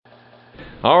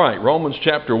All right, Romans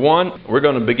chapter 1. We're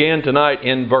going to begin tonight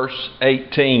in verse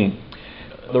 18.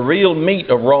 The real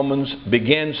meat of Romans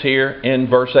begins here in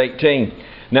verse 18.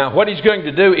 Now, what he's going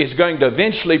to do is going to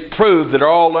eventually prove that they're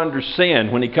all under sin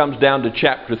when he comes down to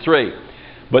chapter 3.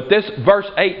 But this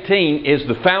verse 18 is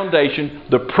the foundation,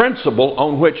 the principle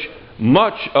on which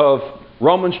much of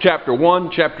Romans chapter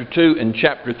 1, chapter 2, and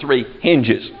chapter 3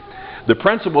 hinges. The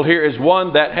principle here is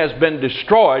one that has been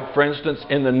destroyed, for instance,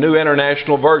 in the New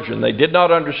International Version. They did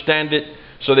not understand it,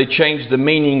 so they changed the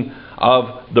meaning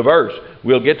of the verse.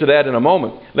 We'll get to that in a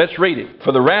moment. Let's read it.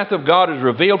 For the wrath of God is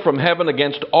revealed from heaven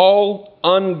against all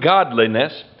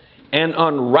ungodliness and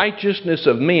unrighteousness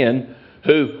of men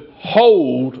who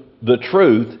hold the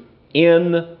truth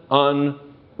in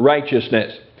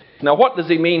unrighteousness. Now, what does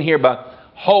he mean here by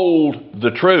hold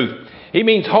the truth? He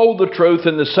means hold the truth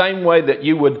in the same way that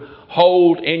you would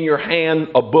hold in your hand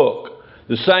a book,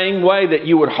 the same way that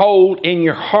you would hold in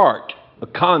your heart a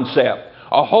concept,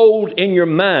 or hold in your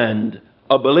mind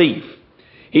a belief.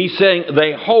 He's saying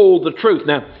they hold the truth.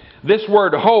 Now, this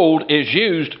word hold is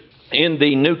used in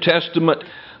the New Testament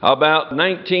about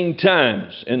 19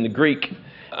 times in the Greek.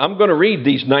 I'm going to read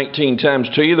these 19 times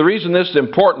to you. The reason this is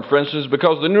important, for instance, is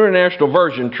because the New International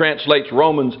Version translates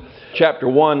Romans chapter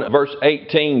 1, verse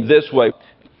 18 this way: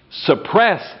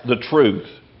 suppress the truth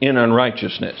in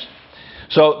unrighteousness.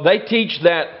 So they teach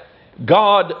that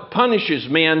God punishes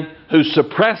men who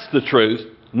suppress the truth,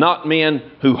 not men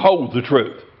who hold the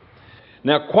truth.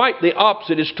 Now, quite the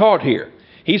opposite is taught here.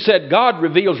 He said God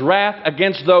reveals wrath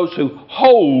against those who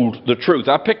hold the truth.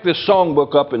 I picked this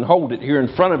songbook up and hold it here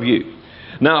in front of you.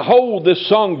 Now, hold this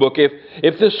songbook.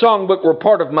 If this songbook were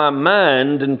part of my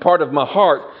mind and part of my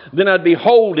heart, then I'd be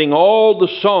holding all the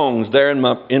songs there in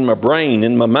my brain,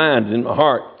 in my mind, in my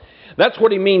heart. That's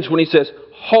what he means when he says,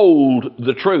 hold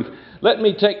the truth. Let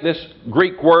me take this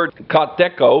Greek word,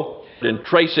 kateko, and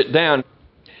trace it down.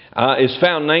 It's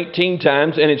found 19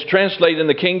 times, and it's translated in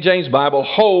the King James Bible,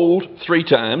 hold 3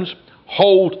 times,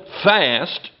 hold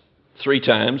fast 3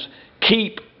 times,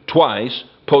 keep twice,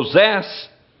 possess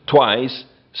twice,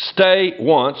 stay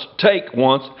once, take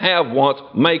once, have once,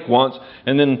 make once,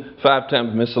 and then 5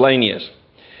 times miscellaneous.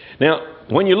 Now,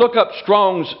 when you look up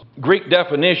Strong's Greek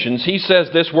definitions, he says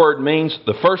this word means,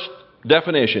 the first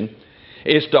definition,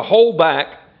 is to hold back,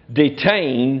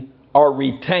 detain, or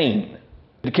retain.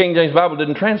 The King James Bible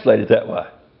didn't translate it that way.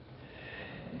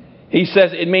 He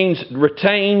says it means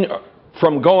retain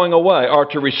from going away, or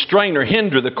to restrain or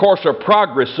hinder the course or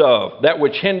progress of that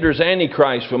which hinders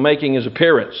Antichrist from making his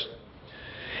appearance.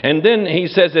 And then he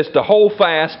says it's to hold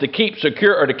fast, to keep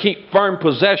secure, or to keep firm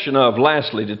possession of,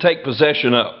 lastly, to take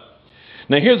possession of.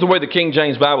 Now, here's the way the King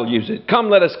James Bible uses it. Come,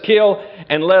 let us kill,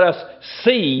 and let us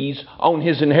seize on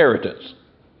his inheritance.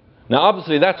 Now,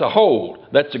 obviously, that's a hold.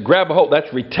 That's to grab a hold.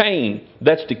 That's retain.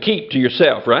 That's to keep to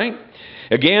yourself, right?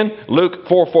 Again, Luke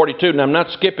 4:42, and I'm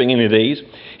not skipping any of these.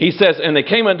 He says, and they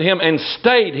came unto him and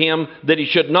stayed him that he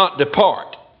should not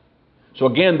depart. So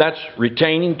again, that's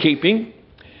retaining, keeping.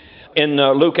 In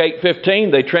Luke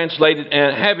 8:15, they translated,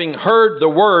 and having heard the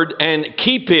word and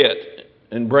keep it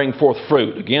and bring forth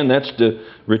fruit. Again, that's to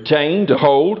retain, to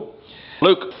hold.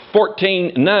 Luke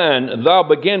 14:9, thou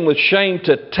begin with shame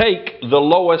to take the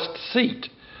lowest seat.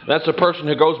 That's a person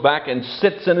who goes back and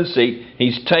sits in a seat.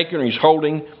 He's taken or he's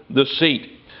holding the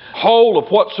seat. Whole of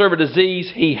whatsoever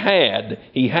disease he had.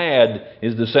 He had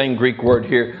is the same Greek word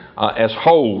here as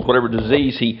hold. Whatever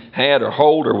disease he had or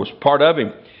hold or was part of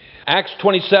him. Acts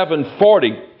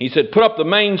 27:40, he said, put up the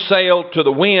mainsail to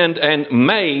the wind and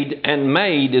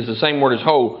made is the same word as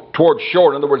hold, towards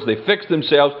shore. In other words, they fixed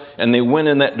themselves and they went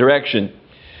in that direction.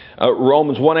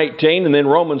 Romans 1:18, and then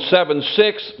Romans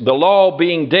 7:6, the law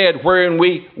being dead, wherein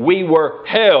we were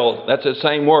held. That's the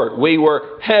same word. We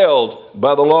were held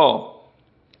by the law.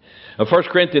 1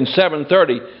 Corinthians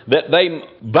 7:30, that they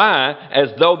buy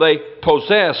as though they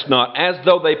possessed not. As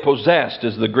though they possessed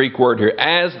is the Greek word here.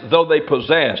 As though they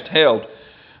possessed, held.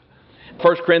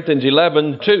 1 Corinthians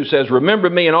 11:2 says,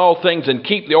 remember me in all things and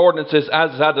keep the ordinances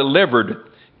as I delivered.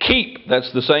 Keep,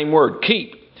 that's the same word,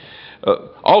 keep.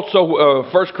 Also,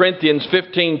 1 Corinthians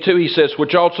 15:2, he says,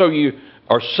 which also you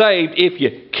are saved if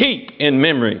you keep in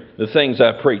memory the things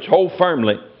I preach. Hold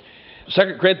firmly.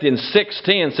 2 Corinthians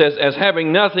 6:10 says, as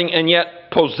having nothing and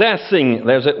yet possessing,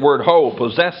 there's that word hold,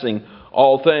 possessing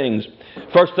all things.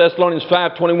 1 Thessalonians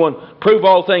 5:21, prove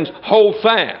all things, hold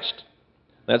fast.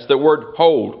 That's the word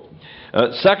hold.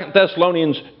 2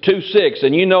 Thessalonians 2:6,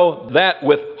 and you know that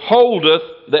withholdeth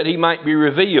that he might be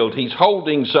revealed. He's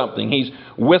holding something. He's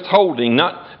withholding,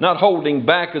 not holding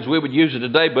back as we would use it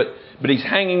today, but he's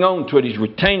hanging on to it. He's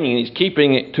retaining it. He's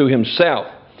keeping it to himself.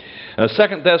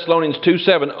 2 Thessalonians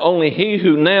 2:7, only he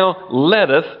who now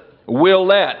letteth will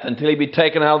let until he be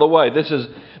taken out of the way. This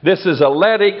is a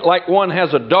letting like one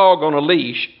has a dog on a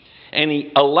leash, and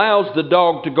he allows the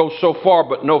dog to go so far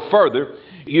but no further.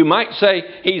 You might say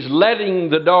he's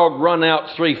letting the dog run out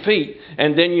 3 feet,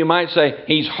 and then you might say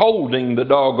he's holding the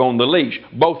dog on the leash.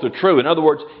 Both are true. In other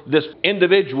words, this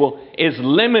individual is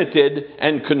limited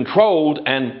and controlled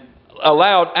and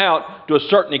allowed out to a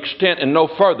certain extent and no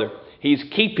further. He's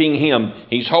keeping him,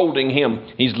 he's holding him,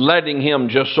 he's letting him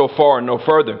just so far and no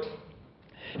further.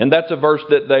 And that's a verse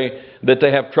that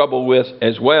they have trouble with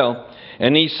as well.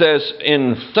 And he says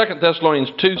in 2 Thessalonians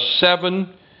 2:7,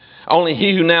 only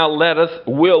he who now letteth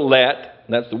will let.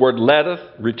 That's the word letteth,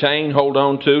 retain, hold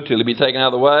on to, till he be taken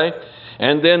out of the way.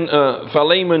 And then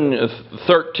Philemon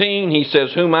 13, he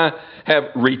says, whom I have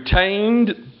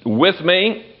retained with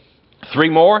me. 3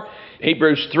 more.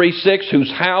 Hebrews 3:6,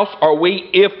 whose house are we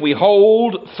if we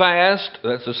hold fast?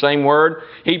 That's the same word.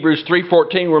 Hebrews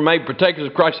 3:14, we're made partakers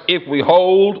of Christ if we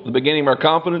hold, the beginning of our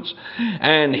confidence.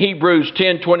 And Hebrews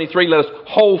 10:23, let us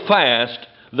hold fast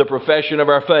the profession of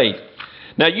our faith.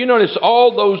 Now you notice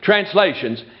all those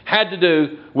translations had to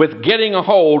do with getting a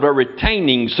hold or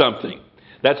retaining something.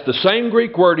 That's the same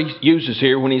Greek word he uses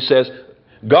here when he says,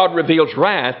 God reveals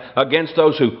wrath against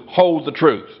those who hold the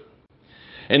truth.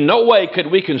 In no way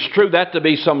could we construe that to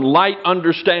be some light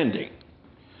understanding.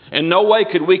 In no way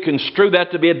could we construe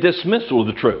that to be a dismissal of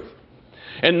the truth.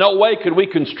 In no way could we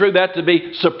construe that to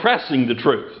be suppressing the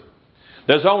truth.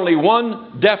 There's only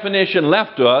one definition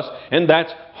left to us, and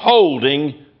that's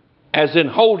holding, as in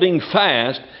holding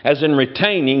fast, as in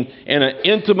retaining in an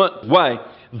intimate way.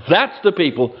 That's the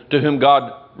people to whom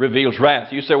God reveals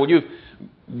wrath. You say, well, you've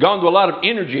gone to a lot of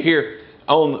energy here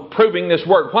on proving this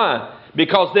word. Why?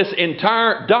 Because this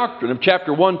entire doctrine of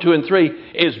chapter 1, 2, and 3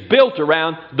 is built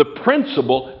around the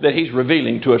principle that he's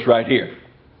revealing to us right here.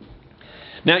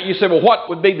 Now you say, well, what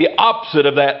would be the opposite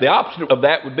of that? The opposite of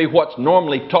that would be what's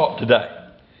normally taught today.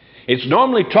 It's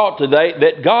normally taught today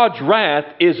that God's wrath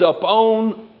is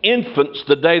upon infants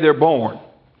the day they're born.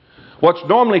 What's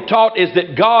normally taught is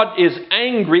that God is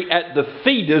angry at the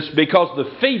fetus because the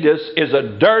fetus is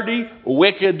a dirty,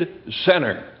 wicked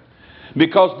sinner.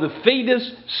 Because the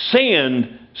fetus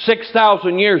sinned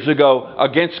 6,000 years ago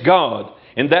against God.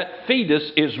 And that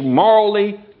fetus is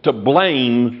morally to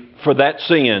blame for that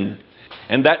sin.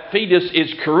 And that fetus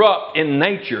is corrupt in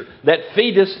nature. That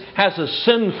fetus has a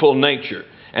sinful nature.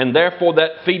 And therefore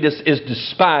that fetus is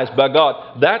despised by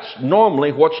God. That's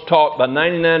normally what's taught by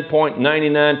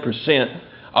 99.99%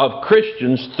 of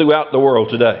Christians throughout the world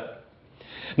today.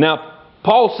 Now,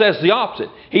 Paul says the opposite.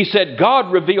 He said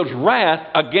God reveals wrath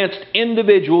against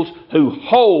individuals who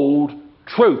hold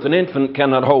truth. An infant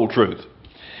cannot hold truth.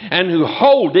 And who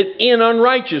hold it in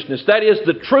unrighteousness. That is,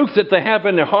 the truth that they have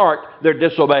in their heart, they're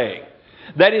disobeying.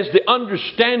 That is, the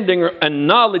understanding and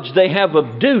knowledge they have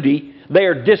of duty, they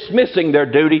are dismissing their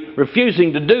duty,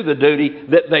 refusing to do the duty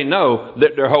that they know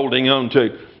that they're holding on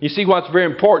to. You see why it's very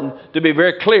important to be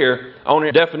very clear on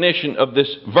the definition of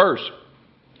this verse.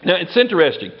 Now, it's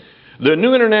interesting. The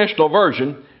New International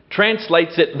Version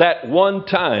translates it that one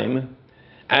time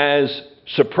as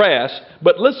suppress,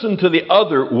 but listen to the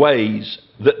other ways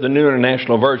that the New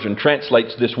International Version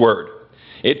translates this word.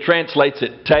 It translates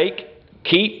it take,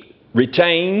 keep,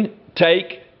 retain,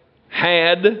 take,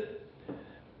 had.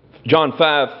 John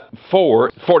 5:4,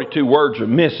 42 words are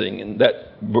missing, and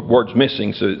that word's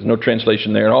missing, so there's no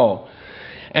translation there at all.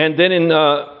 And then in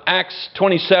Acts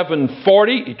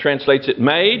 27:40, he translates it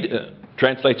made,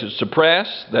 translates it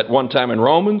suppress, that one time in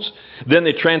Romans. Then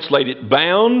they translate it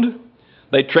bound.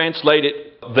 They translate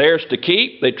it theirs to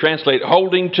keep. They translate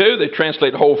holding to. They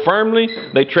translate hold firmly.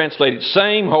 They translate it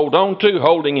same, hold on to,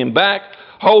 holding him back,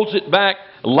 holds it back,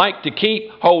 like to keep,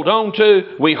 hold on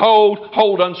to, we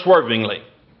hold unswervingly.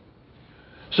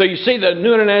 So you see the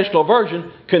New International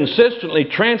Version consistently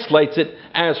translates it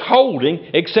as holding,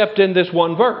 except in this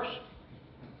one verse.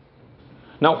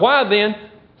 Now why then,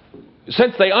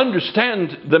 since they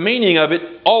understand the meaning of it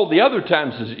all the other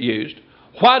times it's used,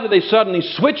 why do they suddenly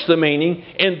switch the meaning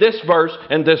in this verse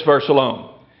and this verse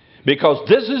alone? Because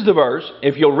this is the verse,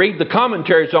 if you'll read the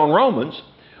commentaries on Romans,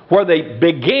 where they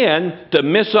begin to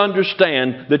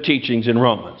misunderstand the teachings in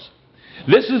Romans.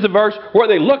 This is the verse where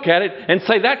they look at it and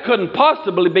say that couldn't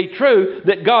possibly be true,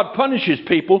 that God punishes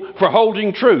people for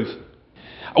holding truth.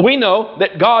 We know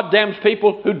that God damns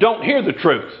people who don't hear the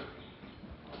truth.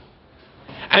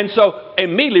 And so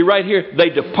immediately right here they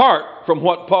depart from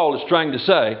what Paul is trying to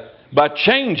say by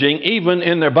changing, even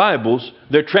in their Bibles,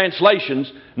 their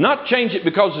translations. Not change it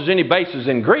because there's any basis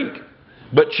in Greek,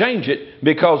 but change it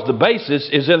because the basis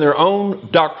is in their own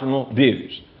doctrinal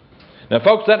views. Now,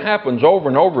 folks, that happens over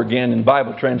and over again in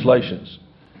Bible translations.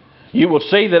 You will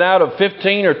see that out of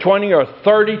 15 or 20 or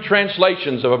 30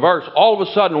 translations of a verse, all of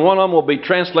a sudden one of them will be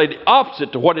translated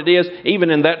opposite to what it is, even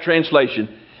in that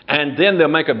translation. And then they'll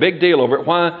make a big deal over it.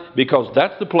 Why? Because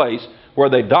that's the place where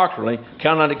they doctrinally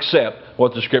cannot accept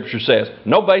what the Scripture says.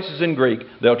 No basis in Greek,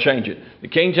 they'll change it. The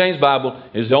King James Bible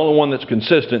is the only one that's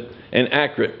consistent and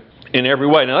accurate in every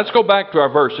way. Now let's go back to our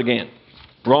verse again.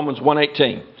 Romans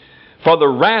 1:18. For the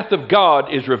wrath of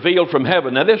God is revealed from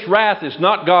heaven. Now this wrath is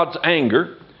not God's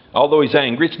anger, although He's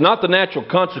angry. It's not the natural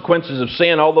consequences of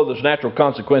sin, although there's natural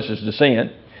consequences to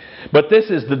sin. But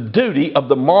this is the duty of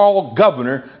the moral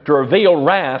governor to reveal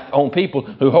wrath on people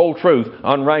who hold truth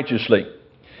unrighteously.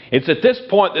 It's at this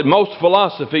point that most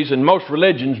philosophies and most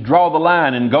religions draw the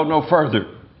line and go no further.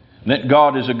 That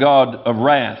God is a God of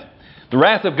wrath. The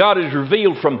wrath of God is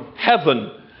revealed from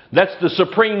heaven. That's the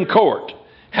supreme court.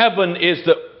 Heaven is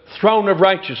the throne of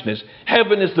righteousness.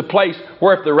 Heaven is the place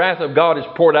where if the wrath of God is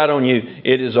poured out on you,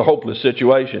 it is a hopeless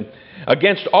situation.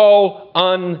 Against all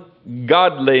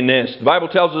ungodliness. The Bible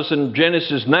tells us in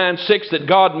Genesis 9:6 that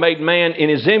God made man in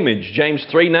His image. James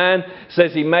 3:9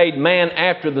 says He made man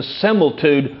after the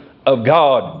similitude of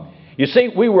God. You see,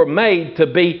 we were made to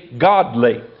be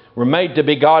godly. We're made to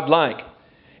be godlike.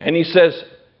 And He says,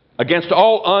 against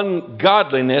all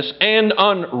ungodliness and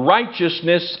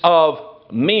unrighteousness of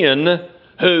men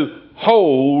who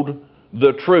hold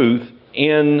the truth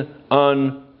in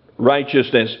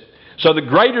unrighteousness. So the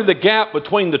greater the gap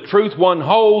between the truth one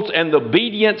holds and the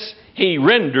obedience he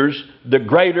renders, the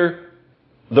greater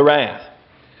the wrath.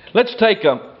 Let's take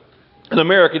an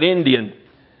American Indian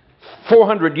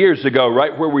 400 years ago,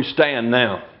 right where we stand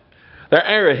now. There are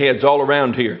arrowheads all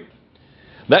around here.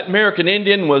 That American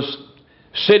Indian was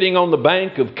sitting on the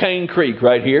bank of Cane Creek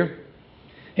right here.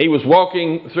 He was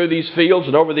walking through these fields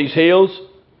and over these hills,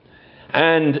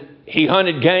 and he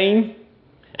hunted game,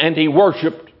 and he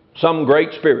worshiped some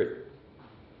great spirit.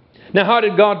 Now, how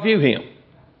did God view him?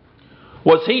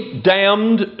 Was he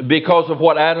damned because of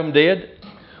what Adam did?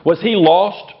 Was he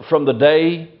lost from the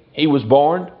day he was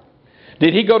born?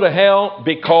 Did he go to hell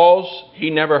because he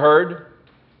never heard?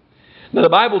 Now, the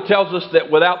Bible tells us that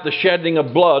without the shedding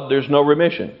of blood, there's no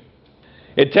remission.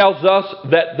 It tells us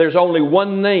that there's only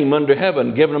one name under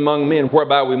heaven given among men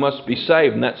whereby we must be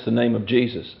saved, and that's the name of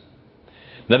Jesus.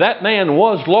 Now, that man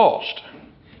was lost.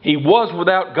 He was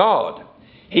without God.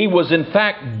 He was in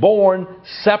fact born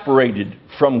separated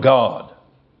from God.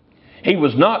 He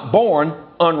was not born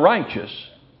unrighteous.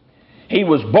 He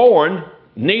was born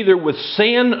neither with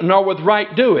sin nor with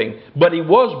right doing, but he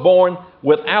was born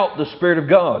without the Spirit of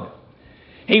God.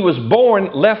 He was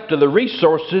born left to the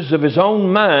resources of his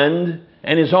own mind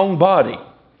and his own body.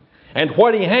 And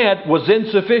what he had was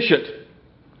insufficient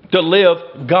to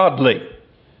live godly.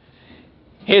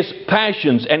 His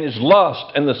passions and his lust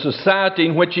and the society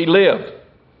in which he lived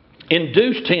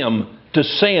induced him to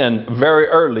sin very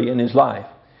early in his life.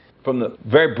 From the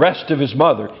very breast of his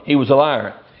mother, he was a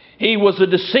liar. He was a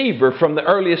deceiver from the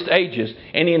earliest ages,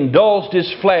 and he indulged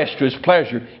his flesh to his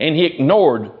pleasure, and he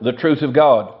ignored the truth of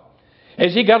God.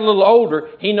 As he got a little older,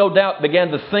 he no doubt began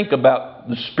to think about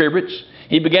the spirits.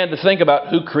 He began to think about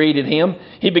who created him.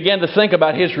 He began to think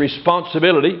about his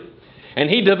responsibility. And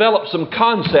he developed some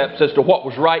concepts as to what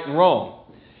was right and wrong.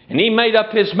 And he made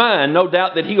up his mind, no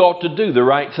doubt, that he ought to do the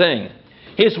right thing.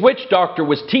 His witch doctor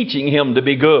was teaching him to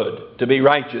be good, to be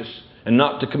righteous, and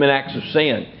not to commit acts of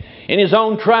sin. In his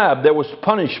own tribe, there was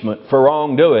punishment for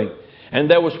wrongdoing. And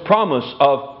there was promise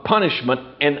of punishment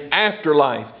in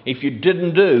afterlife if you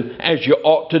didn't do as you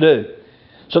ought to do.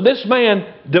 So this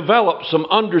man developed some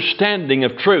understanding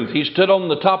of truth. He stood on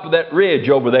the top of that ridge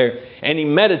over there and he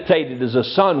meditated as the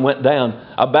sun went down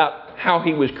about how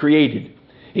he was created.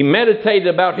 He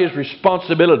meditated about his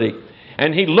responsibility,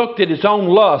 and he looked at his own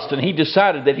lust, and he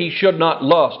decided that he should not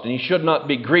lust, and he should not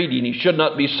be greedy, and he should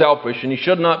not be selfish, and he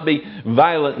should not be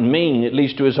violent and mean, at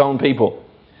least to his own people.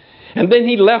 And then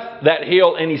he left that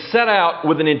hill and he set out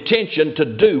with an intention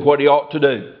to do what he ought to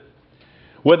do,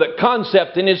 with a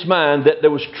concept in his mind that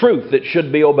there was truth that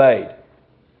should be obeyed.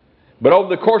 But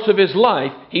over the course of his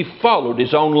life, he followed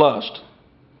his own lust.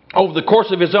 Over the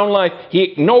course of his own life, he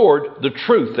ignored the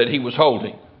truth that he was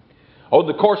holding.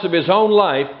 Over the course of his own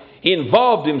life, he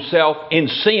involved himself in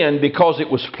sin because it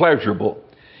was pleasurable.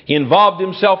 He involved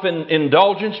himself in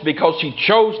indulgence because he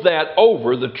chose that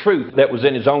over the truth that was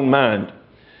in his own mind.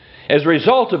 As a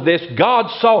result of this, God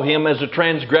saw him as a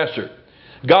transgressor.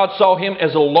 God saw him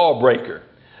as a lawbreaker.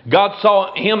 God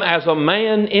saw him as a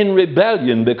man in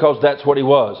rebellion, because that's what he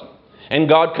was. And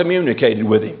God communicated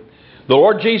with him. The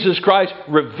Lord Jesus Christ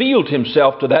revealed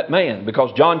Himself to that man,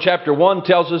 because John chapter 1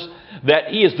 tells us that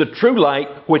He is the true light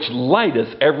which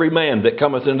lighteth every man that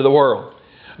cometh into the world.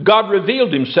 God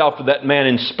revealed Himself to that man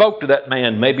and spoke to that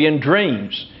man, maybe in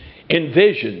dreams, in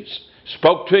visions,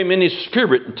 spoke to him in his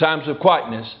spirit in times of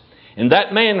quietness. And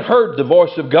that man heard the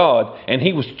voice of God, and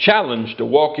he was challenged to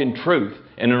walk in truth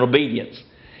and in obedience.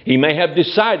 He may have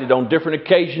decided on different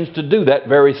occasions to do that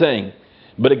very thing.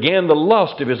 But again, the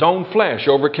lust of his own flesh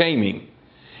overcame him.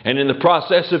 And in the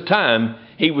process of time,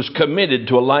 he was committed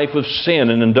to a life of sin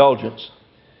and indulgence.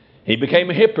 He became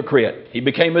a hypocrite. He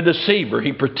became a deceiver.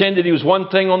 He pretended he was one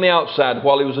thing on the outside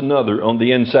while he was another on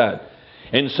the inside.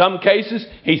 In some cases,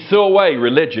 he threw away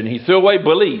religion. He threw away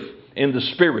belief in the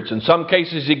spirits. In some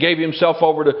cases, he gave himself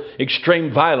over to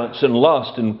extreme violence and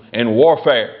lust and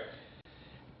warfare.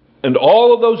 And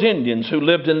all of those Indians who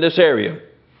lived in this area,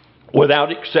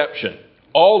 without exception,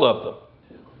 all of them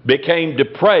became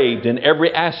depraved in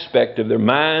every aspect of their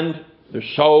mind, their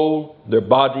soul, their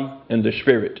body, and their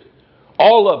spirit.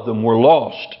 All of them were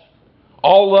lost.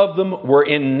 All of them were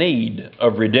in need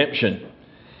of redemption.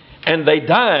 And they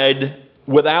died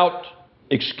without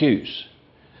excuse.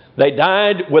 They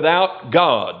died without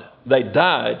God. They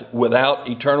died without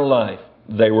eternal life.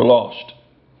 They were lost.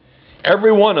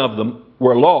 Every one of them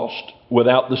were lost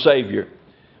without the Savior.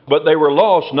 But they were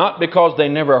lost not because they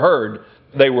never heard.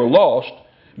 They were lost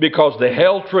because they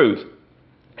held truth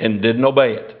and didn't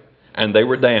obey it. And they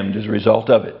were damned as a result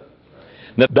of it.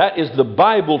 Now, that is the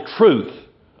Bible truth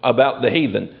about the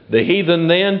heathen. The heathen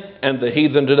then and the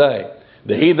heathen today.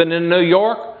 The heathen in New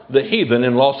York, the heathen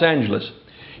in Los Angeles.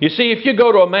 You see, if you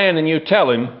go to a man and you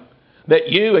tell him that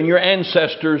you and your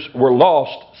ancestors were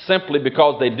lost simply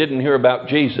because they didn't hear about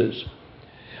Jesus,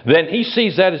 then he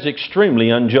sees that as extremely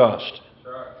unjust.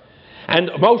 And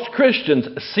most Christians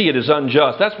see it as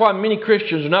unjust. That's why many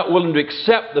Christians are not willing to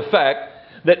accept the fact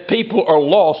that people are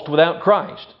lost without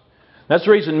Christ. That's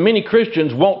the reason many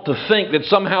Christians want to think that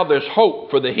somehow there's hope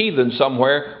for the heathen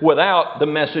somewhere without the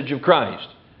message of Christ.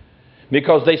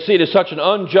 Because they see it as such an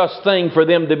unjust thing for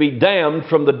them to be damned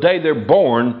from the day they're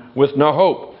born with no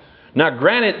hope. Now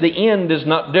granted, the end is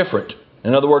not different.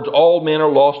 In other words, all men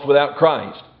are lost without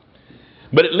Christ.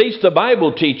 But at least the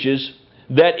Bible teaches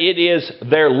that it is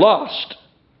their lust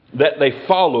that they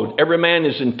followed. Every man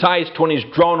is enticed when he's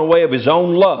drawn away of his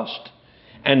own lust.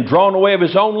 And drawn away of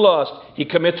his own lust, he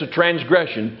commits a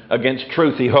transgression against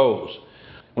truth he holds.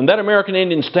 When that American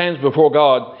Indian stands before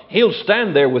God, he'll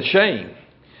stand there with shame.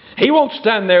 He won't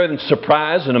stand there in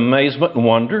surprise and amazement and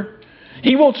wonder.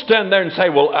 He won't stand there and say,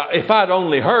 well, if I'd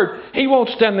only heard. He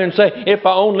won't stand there and say, if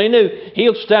I only knew.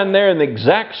 He'll stand there in the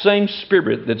exact same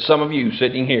spirit that some of you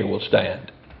sitting here will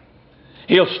stand.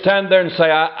 He'll stand there and say,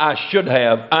 I should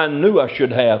have. I knew I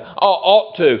should have. I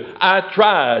ought to. I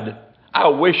tried. I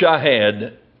wish I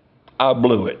had. I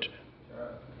blew it.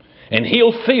 And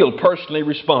he'll feel personally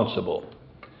responsible.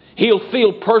 He'll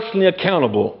feel personally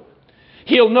accountable.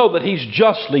 He'll know that he's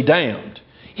justly damned.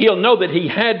 He'll know that he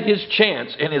had his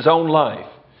chance in his own life.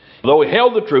 Though he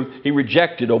held the truth, he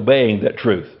rejected obeying that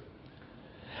truth.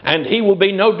 And he will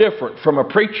be no different from a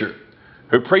preacher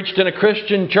who preached in a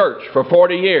Christian church for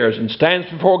 40 years and stands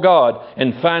before God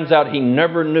and finds out he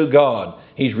never knew God.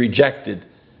 He's rejected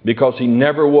because he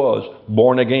never was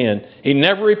born again. He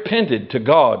never repented to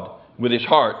God with his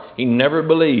heart. He never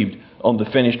believed on the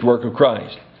finished work of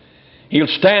Christ. He'll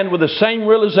stand with the same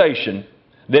realization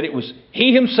that it was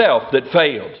he himself that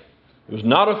failed. It was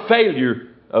not a failure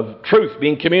of truth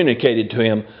being communicated to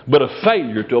him, but a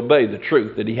failure to obey the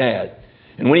truth that he had.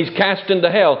 And when he's cast into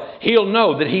hell, he'll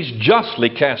know that he's justly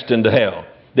cast into hell,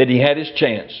 that he had his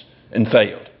chance and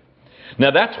failed. Now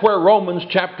that's where Romans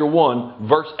chapter 1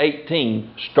 verse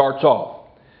 18 starts off,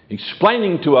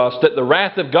 explaining to us that the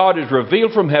wrath of God is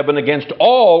revealed from heaven against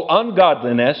all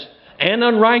ungodliness and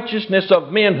unrighteousness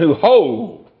of men who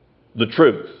hold the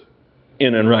truth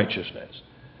in unrighteousness.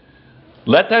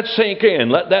 Let that sink in.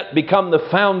 Let that become the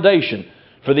foundation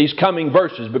for these coming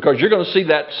verses, because you're going to see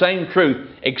that same truth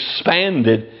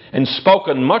expanded and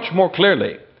spoken much more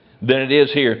clearly than it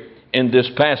is here in this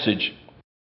passage.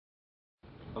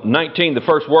 19, the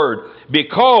first word,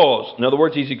 because, in other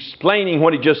words, he's explaining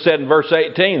what he just said in verse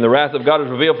 18. The wrath of God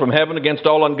is revealed from heaven against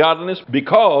all ungodliness,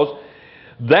 because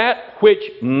that which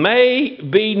may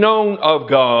be known of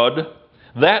God,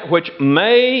 that which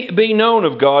may be known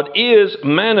of God is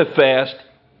manifest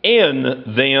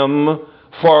in them,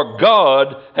 for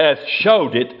God hath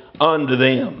showed it unto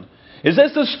them. Is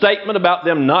this a statement about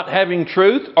them not having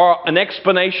truth, or an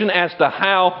explanation as to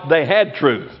how they had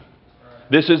truth?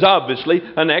 This is obviously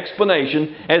an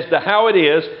explanation as to how it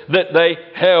is that they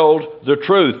held the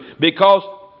truth. Because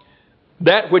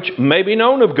that which may be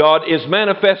known of God is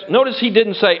manifest. Notice he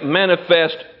didn't say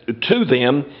manifest to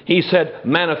them. He said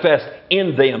manifest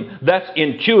in them. That's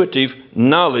intuitive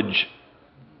knowledge.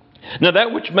 Now,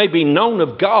 that which may be known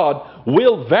of God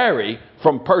will vary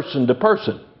from person to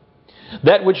person.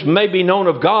 That which may be known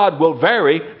of God will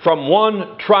vary from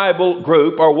one tribal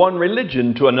group or one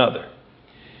religion to another.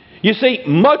 You see,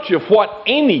 much of what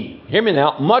any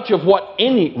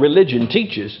religion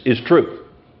teaches is truth.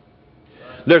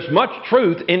 There's much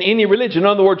truth in any religion. In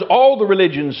other words, all the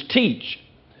religions teach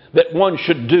that one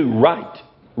should do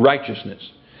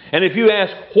righteousness. And if you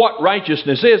ask what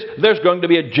righteousness is, there's going to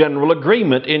be a general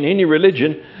agreement in any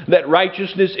religion that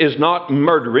righteousness is not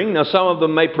murdering. Now, some of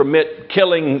them may permit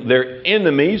killing their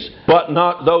enemies, but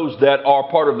not those that are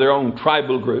part of their own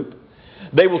tribal group.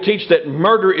 They will teach that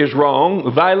murder is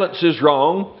wrong, violence is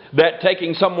wrong, that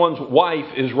taking someone's wife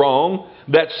is wrong,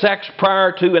 that sex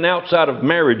prior to and outside of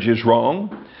marriage is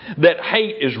wrong, that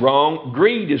hate is wrong,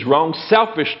 greed is wrong,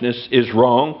 selfishness is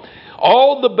wrong.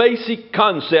 All the basic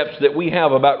concepts that we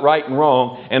have about right and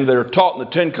wrong and that are taught in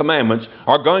the Ten Commandments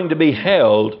are going to be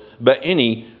held by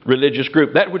any religious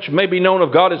group. That which may be known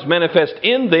of God is manifest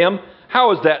in them.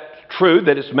 How is that true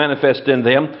that it's manifest in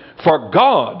them? For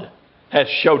God has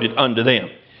showed it unto them.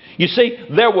 You see,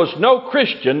 there was no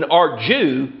Christian or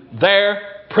Jew there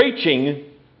preaching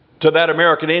to that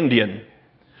American Indian,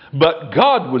 but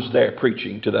God was there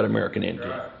preaching to that American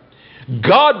Indian.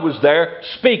 God was there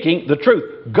speaking the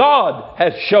truth. God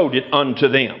has showed it unto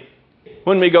them.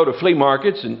 When we go to flea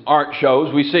markets and art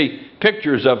shows, we see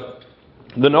pictures of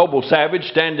the noble savage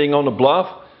standing on a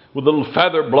bluff with a little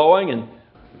feather blowing and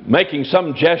making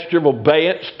some gesture of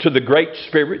obedience to the Great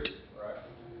Spirit.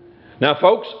 Now,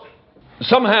 folks,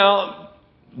 somehow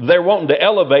they're wanting to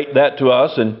elevate that to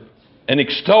us and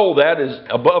extol that as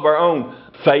above our own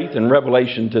faith and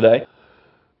revelation today.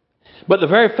 But the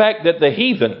very fact that the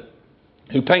heathen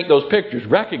who paint those pictures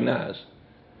recognize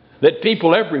that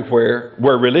people everywhere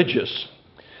were religious,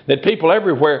 that people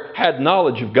everywhere had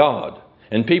knowledge of God,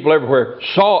 and people everywhere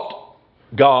sought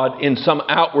God in some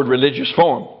outward religious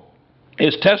form,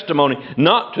 is testimony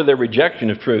not to their rejection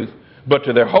of truth, but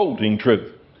to their holding truth,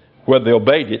 whether they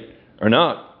obeyed it or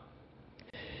not.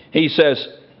 He says,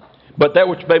 but that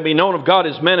which may be known of God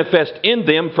is manifest in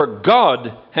them, for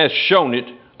God has shown it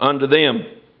unto them.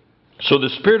 So the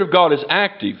Spirit of God is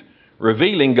active,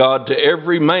 revealing God to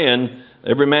every man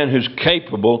who's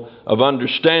capable of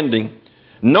understanding.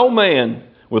 No man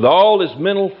with all his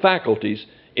mental faculties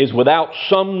is without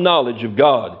some knowledge of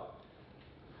God.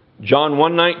 John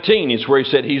 1:19 is where he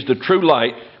said, He's the true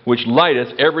light, which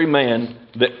lighteth every man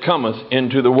that cometh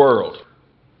into the world.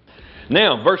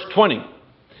 Now, verse 20.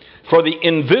 For the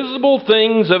invisible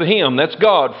things of Him, that's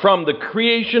God, from the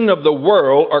creation of the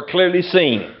world are clearly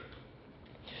seen.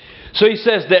 So he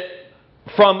says that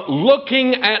from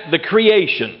looking at the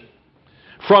creation,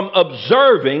 from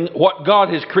observing what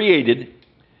God has created,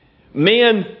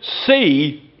 men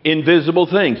see invisible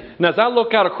things. Now, as I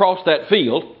look out across that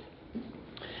field,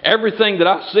 everything that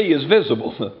I see is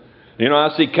visible. You know,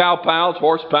 I see cow piles,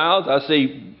 horse piles, I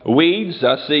see weeds,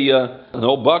 I see an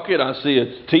old bucket, I see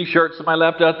a t-shirt somebody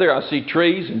left out there, I see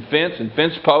trees and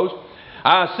fence posts.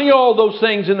 I see all those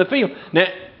things in the field. Now,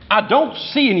 I don't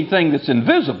see anything that's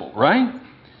invisible, right?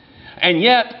 And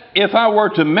yet, if I were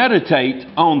to meditate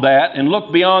on that and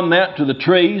look beyond that to the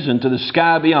trees and to the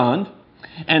sky beyond,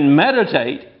 and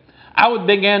meditate, I would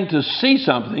begin to see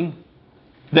something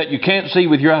that you can't see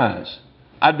with your eyes.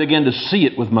 I'd begin to see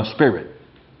it with my spirit.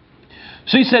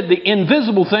 So he said the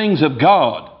invisible things of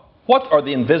God. What are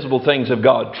the invisible things of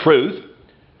God? Truth,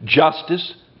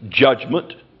 justice,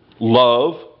 judgment,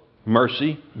 love,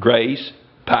 mercy, grace,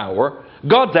 power.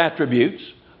 God's attributes.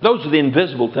 Those are the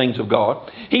invisible things of God.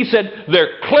 He said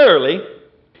they're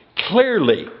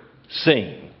clearly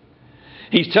seen.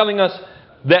 He's telling us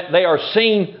that they are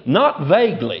seen not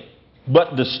vaguely,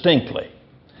 but distinctly.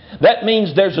 That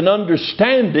means there's an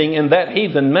understanding in that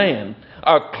heathen man,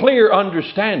 a clear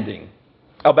understanding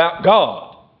about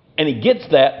God. And he gets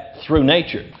that through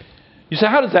nature. You say,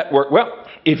 how does that work? Well,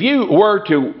 if you were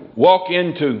to walk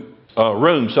into a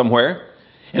room somewhere,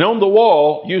 and on the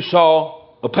wall you saw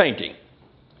a painting.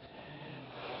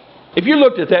 If you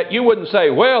looked at that, you wouldn't say,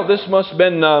 well, this must have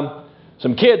been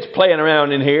some kids playing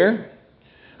around in here.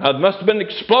 There must have been an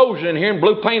explosion in here and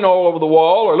blue paint all over the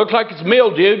wall, or it looks like it's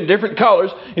mildewed in different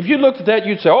colors. If you looked at that,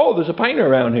 you'd say, oh, there's a painter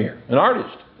around here, an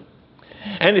artist.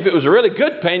 And if it was a really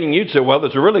good painting, you'd say, well,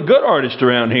 there's a really good artist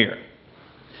around here.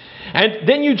 And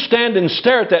then you'd stand and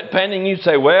stare at that painting and you'd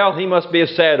say, well, he must be a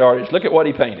sad artist. Look at what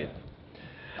he painted.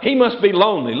 He must be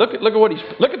lonely. Look at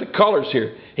the colors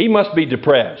here. He must be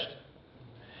depressed.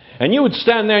 And you would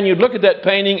stand there and you'd look at that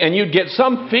painting and you'd get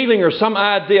some feeling or some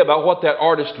idea about what that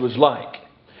artist was like.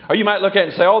 Or you might look at it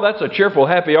and say, oh, that's a cheerful,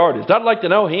 happy artist. I'd like to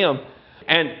know him.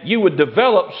 And you would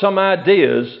develop some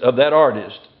ideas of that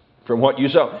artist from what you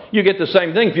saw. You get the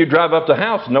same thing if you drive up to the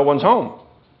house and no one's home.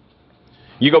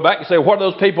 You go back and say, what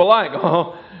are those people like?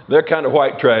 Oh, they're kind of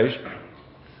white trash.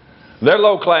 They're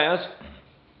low class.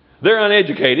 They're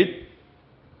uneducated.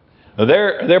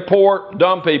 They're poor,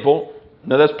 dumb people.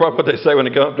 Now, that's probably what they say when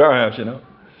they come up to our house, you know.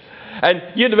 And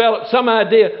you develop some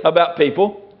idea about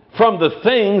people from the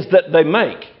things that they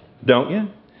make, don't you?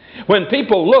 When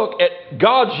people look at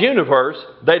God's universe,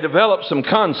 they develop some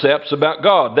concepts about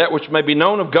God. That which may be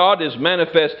known of God is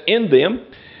manifest in them.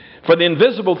 For the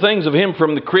invisible things of Him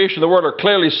from the creation of the world are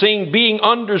clearly seen, being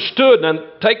understood. Now,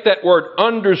 take that word,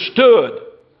 understood.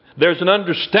 There's an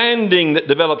understanding that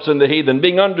develops in the heathen,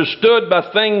 being understood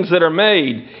by things that are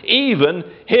made, even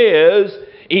His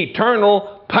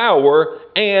eternal power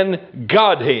and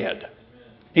Godhead.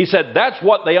 He said that's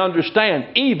what they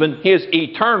understand, even His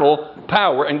eternal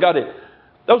power and Godhead.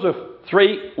 Those are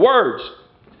three words.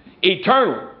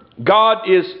 Eternal. God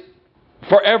is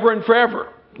forever and forever.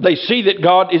 They see that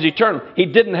God is eternal. He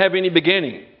didn't have any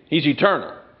beginning. He's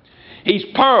eternal. He's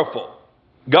powerful.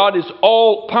 God is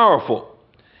all powerful.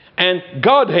 And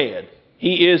Godhead,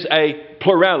 He is a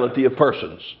plurality of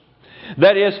persons.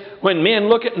 That is, when men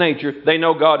look at nature, they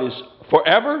know God is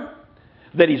forever,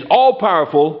 that He's all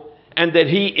powerful, and that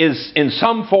He is in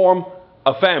some form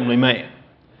a family man.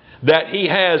 That He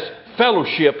has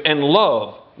fellowship and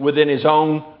love within His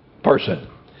own person.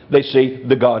 They see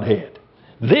the Godhead.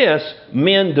 This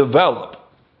men develop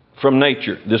from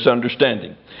nature, this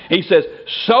understanding. He says,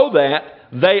 so that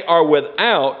they are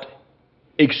without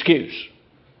excuse.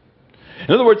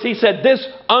 In other words, he said this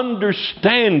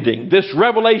understanding, this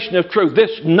revelation of truth,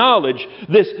 this knowledge,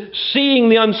 this seeing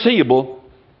the unseeable,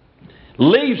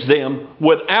 leaves them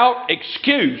without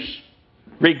excuse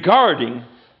regarding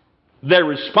their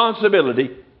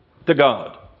responsibility to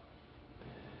God.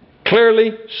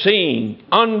 Clearly seen,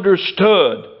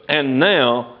 understood, and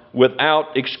now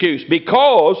without excuse.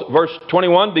 Because, verse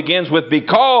 21 begins with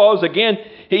because, again,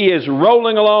 he is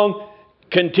rolling along,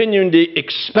 continuing to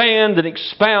expand and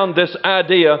expound this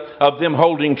idea of them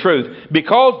holding truth.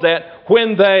 Because that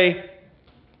when they,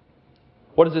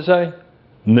 what does it say?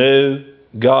 Knew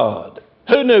God.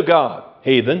 Who knew God?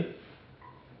 Heathen.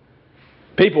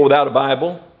 People without a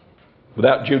Bible,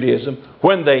 without Judaism.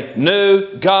 When they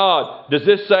knew God. Does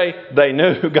this say they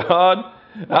knew God?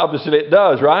 Obviously it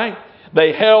does, right?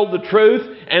 They held the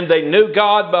truth and they knew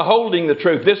God by holding the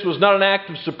truth. This was not an act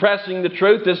of suppressing the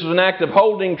truth. This was an act of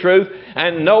holding truth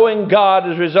and knowing God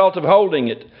as a result of holding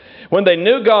it. When they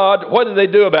knew God, what did they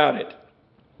do about it?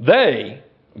 They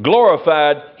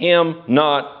glorified Him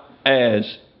not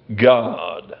as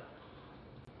God.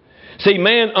 See,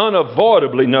 man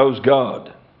unavoidably knows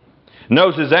God.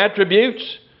 Knows His attributes,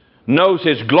 knows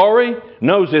His glory,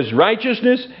 knows His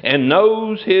righteousness, and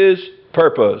knows His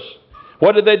purpose.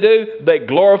 What did they do? They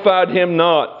glorified Him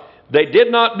not. They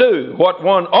did not do what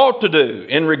one ought to do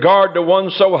in regard to one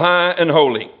so high and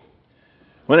holy.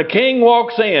 When a king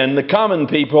walks in, the common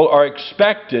people are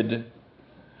expected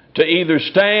to either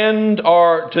stand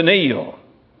or to kneel,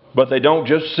 but they don't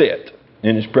just sit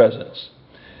in His presence.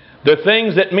 The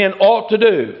things that men ought to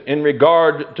do in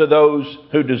regard to those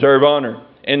who deserve honor.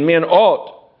 And men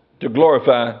ought to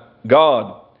glorify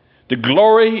God. To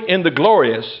glory in the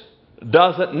glorious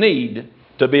doesn't need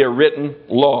to be a written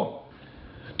law.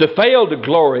 To fail to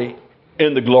glory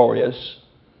in the glorious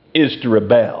is to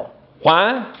rebel.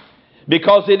 Why?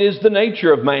 Because it is the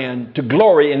nature of man to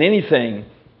glory in anything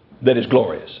that is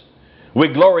glorious.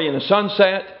 We glory in the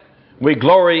sunset. We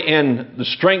glory in the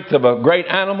strength of a great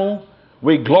animal.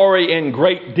 We glory in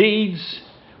great deeds.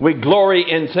 We glory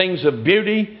in things of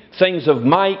beauty, things of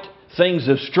might, things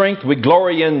of strength. We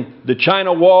glory in the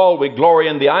China Wall. We glory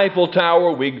in the Eiffel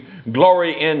Tower. We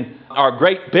glory in our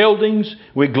great buildings.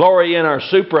 We glory in our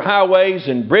superhighways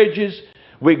and bridges.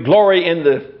 We glory in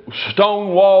the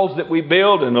stone walls that we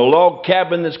build and the log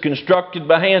cabin that's constructed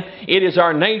by hand. It is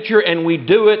our nature, and we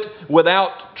do it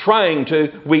without trying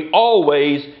to. We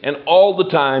always and all the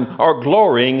time are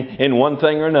glorying in one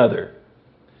thing or another.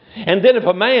 And then if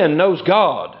a man knows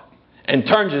God and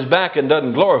turns his back and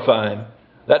doesn't glorify Him,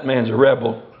 that man's a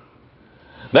rebel.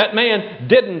 That man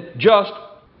didn't just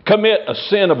commit a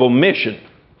sin of omission.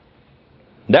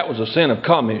 That was a sin of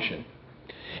commission.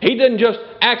 He didn't just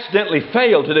accidentally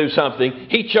fail to do something.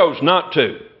 He chose not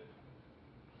to.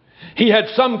 He had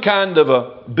some kind of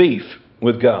a beef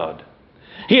with God.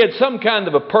 He had some kind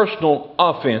of a personal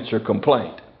offense or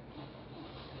complaint.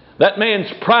 That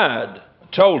man's pride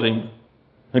told him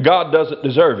God doesn't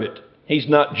deserve it. He's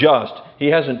not just. He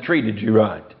hasn't treated you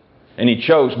right. And He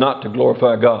chose not to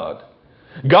glorify God.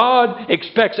 God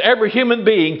expects every human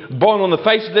being born on the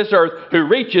face of this earth who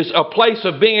reaches a place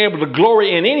of being able to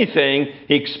glory in anything,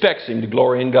 He expects him to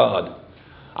glory in God.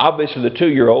 Obviously, the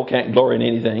 2-year-old can't glory in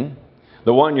anything.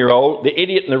 The 1-year-old, the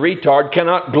idiot and the retard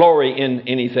cannot glory in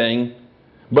anything.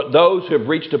 But those who have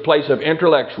reached a place of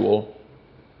intellectual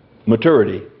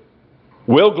maturity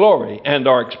will glory and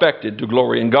are expected to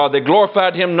glory in God. They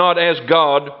glorified Him not as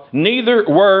God, neither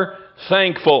were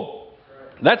thankful.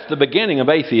 That's the beginning of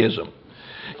atheism.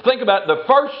 Think about the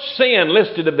first sin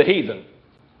listed of the heathen.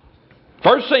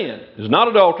 First sin is not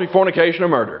adultery, fornication, or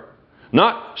murder.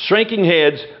 Not shrinking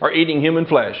heads or eating human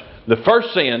flesh. The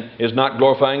first sin is not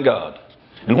glorifying God.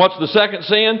 And what's the second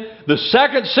sin? The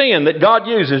second sin that God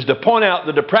uses to point out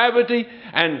the depravity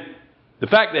and the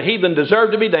fact that heathen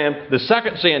deserve to be damned, the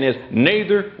second sin is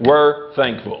neither were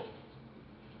thankful.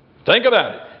 Think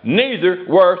about it. Neither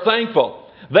were thankful.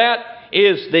 That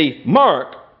is the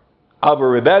mark of a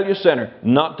rebellious sinner,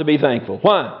 not to be thankful.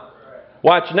 Why?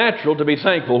 Why, it's natural to be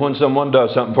thankful when someone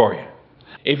does something for you.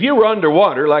 If you were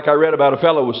underwater, like I read about a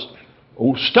fellow with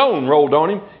a stone rolled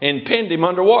on him and pinned him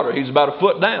underwater. He's about a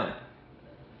foot down.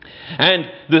 And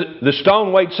the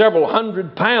stone weighed several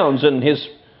hundred pounds, and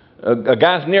a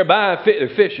guy's nearby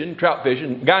fishing, trout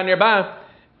fishing, a guy nearby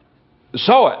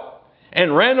saw it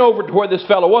and ran over to where this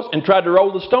fellow was and tried to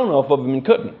roll the stone off of him and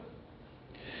couldn't.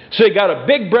 So he got a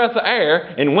big breath of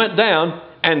air and went down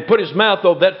and put his mouth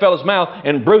over that fellow's mouth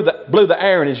and blew the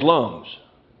air in his lungs.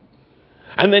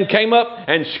 And then came up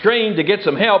and screamed to get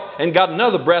some help and got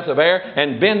another breath of air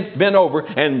and bent over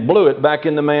and blew it back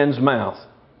in the man's mouth.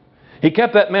 He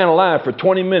kept that man alive for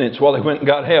 20 minutes while he went and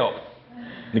got help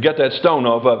to get that stone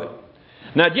off of it.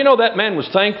 Now, do you know that man was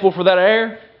thankful for that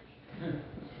air?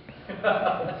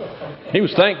 He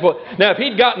was thankful. Now, if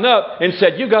he'd gotten up and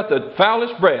said, "You got the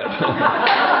foulest breath."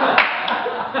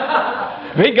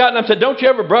 If he'd gotten up and said, "Don't you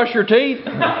ever brush your teeth?"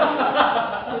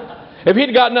 If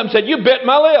he'd gotten up and said, "You bit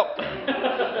my lip,"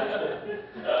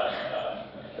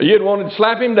 you'd wanted to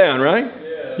slap him down, right?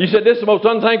 You said, "This is the most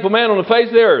unthankful man on the face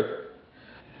of the earth."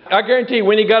 I guarantee you,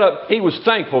 when he got up, he was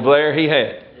thankful for the air he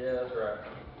had. Yeah, that's right.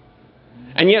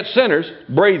 And yet sinners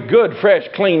breathe good, fresh,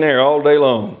 clean air all day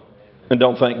long and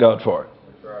don't thank God for it.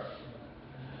 That's right.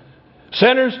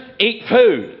 Sinners eat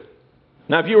food.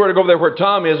 Now, if you were to go over there where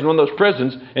Tom is in one of those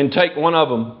prisons and take one of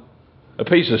them a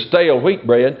piece of stale wheat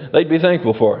bread, they'd be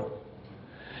thankful for it.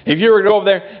 If you were to go over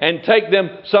there and take them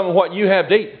some of what you have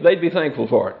to eat, they'd be thankful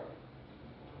for it.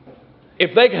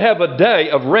 If they could have a day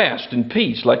of rest and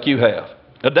peace like you have,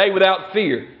 a day without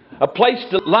fear, a place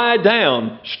to lie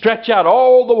down, stretch out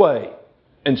all the way,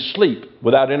 and sleep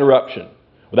without interruption,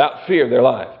 without fear of their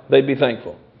life, they'd be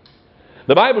thankful.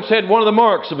 The Bible said one of the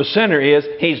marks of a sinner is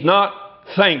he's not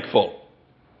thankful.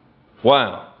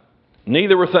 Wow.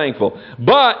 Neither were thankful.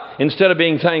 But instead of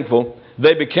being thankful,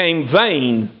 they became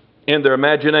vain in their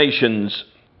imaginations.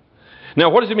 Now,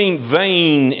 what does it mean,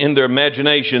 vain in their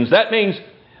imaginations? That means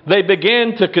they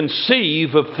began to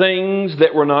conceive of things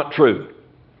that were not true.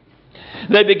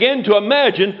 They began to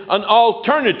imagine an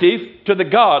alternative to the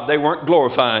God they weren't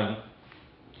glorifying.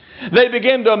 They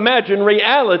began to imagine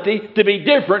reality to be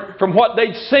different from what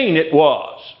they'd seen it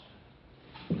was.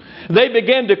 They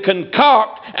began to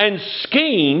concoct and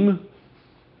scheme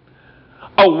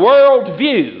a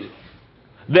worldview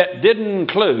that didn't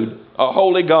include a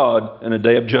holy God and a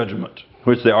day of judgment,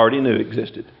 which they already knew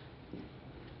existed.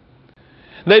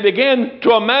 They began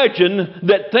to imagine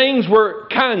that things were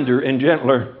kinder and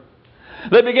gentler.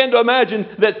 They began to imagine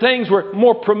that things were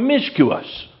more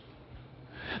promiscuous.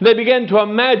 They began to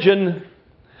imagine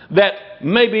that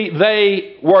maybe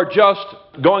they were just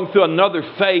going through another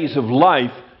phase of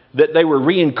life, that they were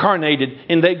reincarnated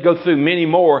and they'd go through many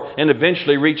more and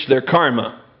eventually reach their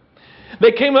karma.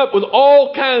 They came up with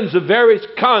all kinds of various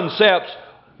concepts,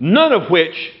 none of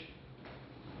which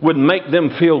would make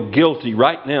them feel guilty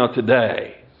right now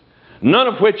today. None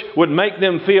of which would make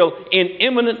them feel in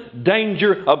imminent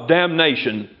danger of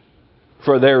damnation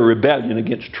for their rebellion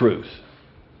against truth.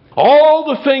 All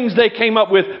the things they came up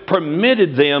with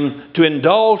permitted them to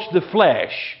indulge the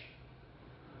flesh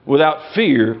without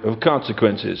fear of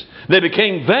consequences. They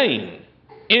became vain,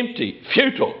 empty,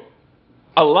 futile,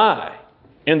 a lie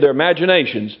in their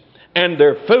imaginations, and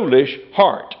their foolish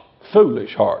heart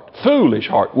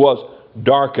was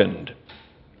darkened.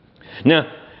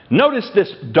 Now, notice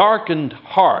this darkened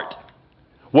heart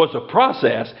was a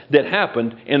process that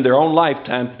happened in their own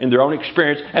lifetime, in their own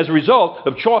experience, as a result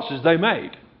of choices they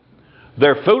made.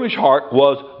 Their foolish heart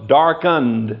was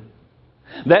darkened.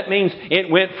 That means it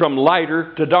went from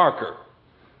lighter to darker.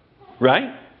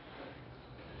 Right?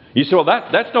 You say, well,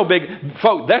 that's no big...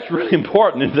 Folks, that's really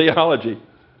important in theology.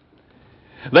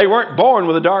 They weren't born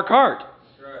with a dark heart.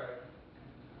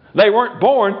 They weren't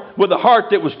born with a heart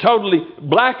that was totally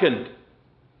blackened.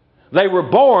 They were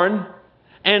born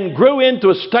and grew into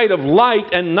a state of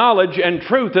light and knowledge and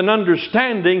truth and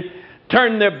understanding,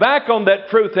 turned their back on that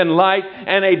truth and light,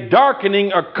 and a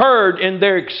darkening occurred in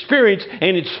their experience,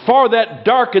 and it's for that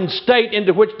darkened state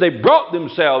into which they brought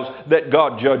themselves that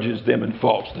God judges them and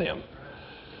faults them.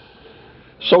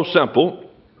 So simple.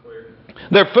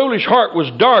 Their foolish heart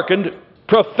was darkened,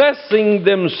 professing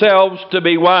themselves to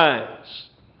be wise.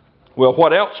 Well,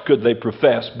 what else could they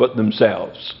profess but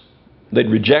themselves? They'd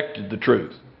rejected the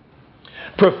truth.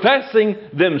 Professing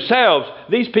themselves,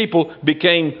 these people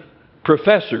became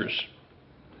professors,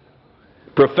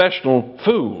 professional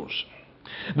fools.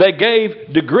 They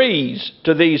gave degrees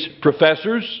to these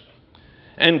professors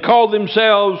and called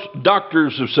themselves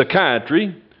doctors of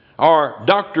psychiatry or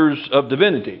doctors of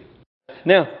divinity.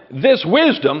 Now, this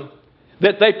wisdom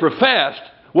that they professed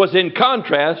was in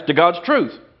contrast to God's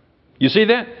truth. You see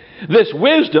that? This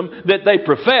wisdom that they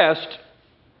professed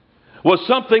was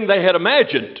something they had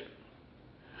imagined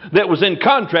that was in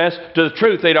contrast to the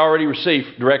truth they'd already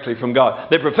received directly from God.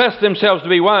 They professed themselves to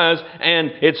be wise,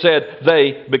 and it said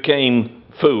they became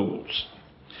fools.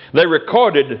 They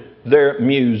recorded their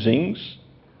musings,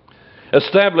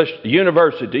 established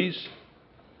universities,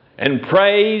 and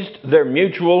praised their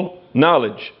mutual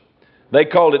knowledge. They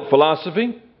called it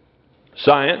philosophy,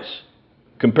 science,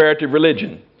 comparative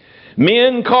religion.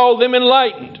 Men called them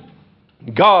enlightened.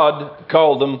 God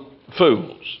called them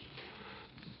fools.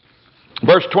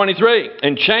 Verse 23,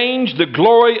 and changed the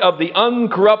glory of the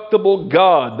uncorruptible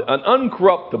God. An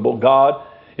uncorruptible God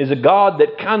is a God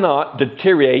that cannot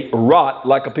deteriorate or rot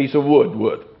like a piece of wood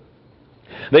would.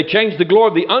 They changed the glory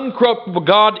of the uncorruptible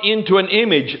God into an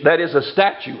image, that is a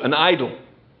statue, an idol.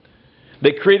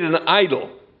 They created an idol.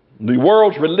 The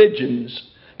world's religions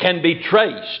can be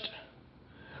traced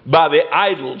by the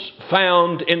idols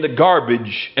found in the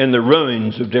garbage and the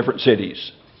ruins of different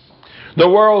cities. The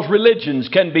world's religions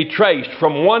can be traced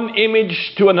from one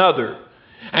image to another,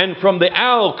 and from the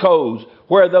alcoves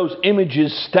where those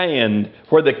images stand,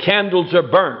 where the candles are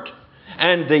burnt,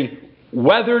 and the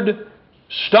weathered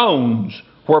stones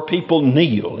where people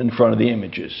kneel in front of the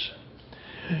images.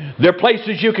 There are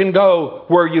places you can go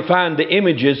where you find the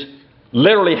images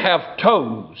literally have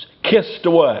toes kissed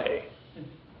away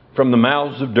from the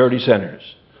mouths of dirty sinners.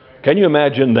 Can you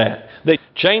imagine that? They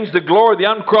changed the glory of the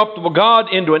uncorruptible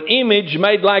God into an image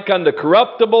made like unto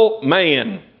corruptible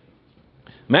man.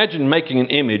 Imagine making an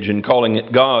image and calling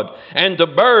it God. And to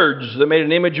birds, they made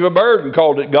an image of a bird and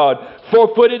called it God.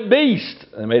 Four-footed beast,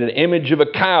 they made an image of a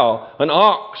cow, an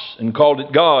ox, and called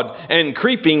it God. And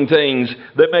creeping things,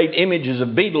 they made images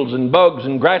of beetles and bugs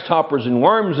and grasshoppers and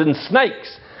worms and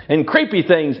snakes and creepy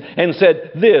things, and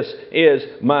said, this is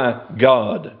my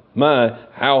God.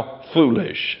 How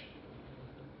foolish.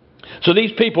 So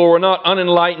these people were not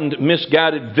unenlightened,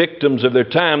 misguided victims of their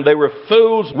time. They were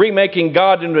fools remaking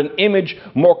God into an image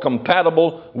more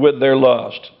compatible with their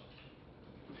lust.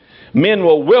 Men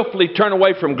will willfully turn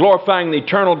away from glorifying the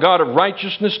eternal God of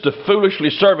righteousness to foolishly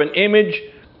serve an image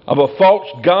of a false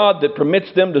God that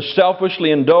permits them to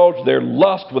selfishly indulge their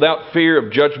lust without fear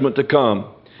of judgment to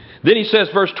come. Then he says,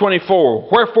 verse 24,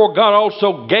 wherefore God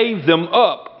also gave them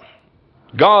up.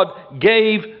 God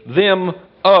gave them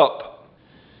up.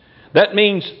 That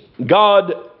means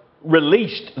God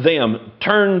released them,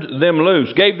 turned them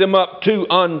loose, gave them up to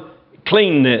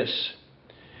uncleanness.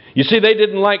 You see, they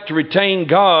didn't like to retain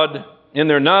God in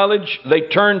their knowledge. They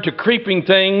turned to creeping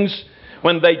things.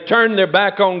 When they turned their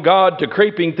back on God to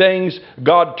creeping things,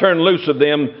 God turned loose of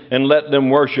them and let them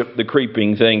worship the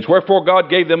creeping things. Wherefore God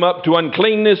gave them up to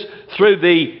uncleanness through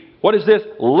the,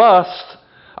 lust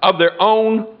of their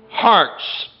own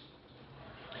hearts.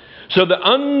 So the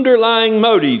underlying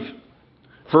motive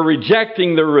for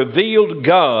rejecting the revealed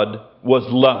God was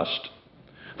lust.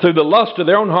 Through the lust of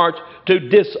their own hearts to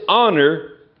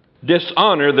dishonor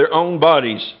their own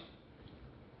bodies.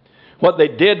 What they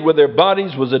did with their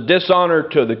bodies was a dishonor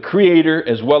to the Creator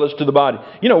as well as to the body.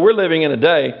 You know, we're living in a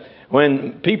day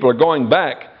when people are going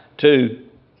back to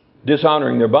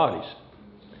dishonoring their bodies.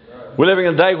 We're living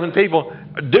in a day when people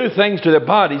do things to their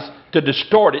bodies to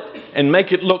distort it and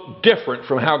make it look different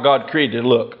from how God created it to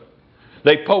look.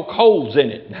 They poke holes in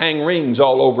it and hang rings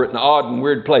all over it in odd and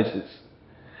weird places.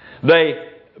 They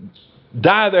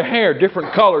dye their hair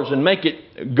different colors and make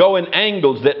it go in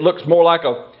angles that looks more like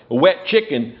a wet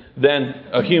chicken than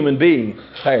a human being's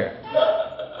hair.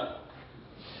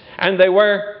 And they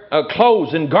wear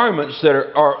clothes and garments that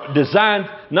are designed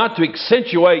not to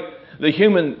accentuate the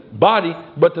human body,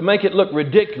 but to make it look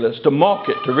ridiculous, to mock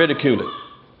it, to ridicule it.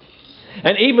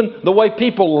 And even the way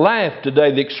people laugh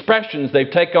today, the expressions they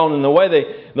take on and the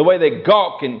way they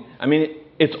gawk, and I mean,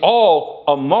 it's all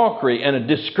a mockery and a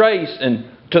disgrace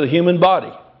to the human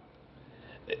body.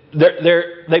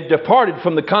 They've departed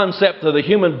from the concept of the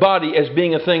human body as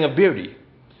being a thing of beauty,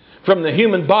 from the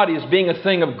human body as being a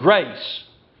thing of grace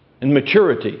and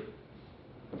maturity,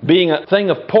 being a thing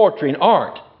of poetry and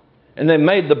art. And they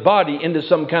made the body into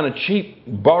some kind of cheap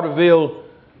vaudeville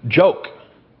joke.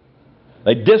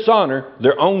 They dishonor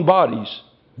their own bodies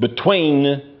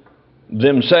between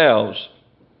themselves.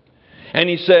 And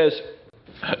he says,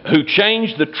 who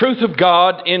changed the truth of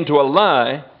God into a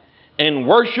lie and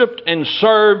worshipped and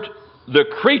served the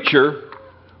creature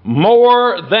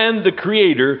more than the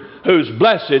Creator, who's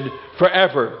blessed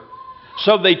forever.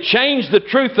 So they changed the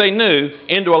truth they knew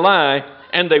into a lie,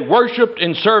 and they worshipped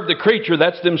and served the creature,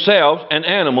 that's themselves and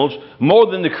animals,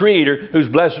 more than the Creator, who's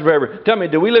blessed forever. Tell me,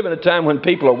 do we live in a time when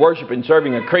people are worshiping and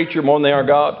serving a creature more than they are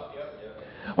God?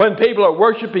 When people are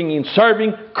worshiping and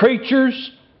serving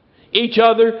creatures, each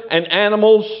other and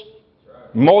animals,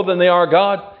 more than they are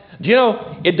God? Do you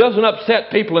know, it doesn't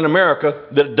upset people in America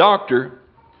that a doctor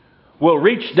will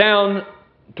reach down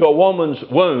to a woman's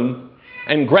womb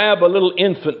and grab a little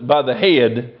infant by the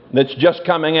head that's just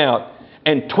coming out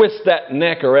and twist that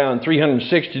neck around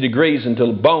 360 degrees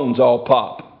until the bones all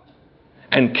pop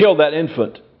and kill that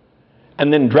infant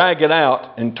and then drag it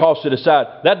out and toss it aside.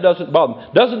 That doesn't bother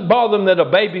them. Doesn't bother them that a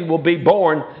baby will be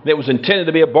born that was intended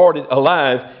to be aborted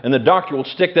alive, and the doctor will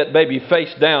stick that baby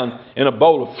face down in a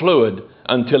bowl of fluid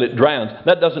until it drowns.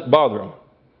 That doesn't bother them.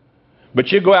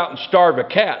 But you go out and starve a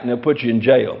cat and they'll put you in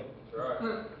jail.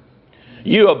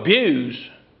 You abuse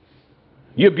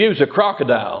a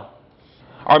crocodile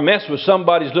or mess with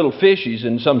somebody's little fishies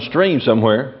in some stream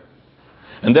somewhere,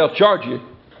 and they'll charge you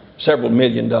several $1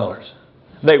 million.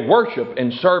 They worship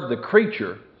and serve the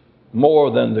creature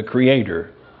more than the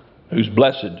Creator, who's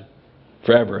blessed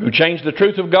forever, who changed the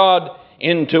truth of God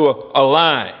into a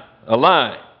lie. A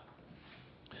lie.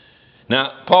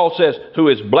 Now, Paul says, who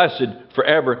is blessed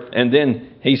forever, and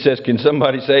then he says, can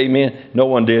somebody say amen? No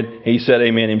one did. He said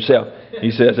amen himself.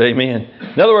 He says amen.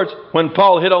 In other words, when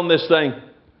Paul hit on this thing,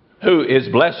 who is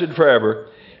blessed forever,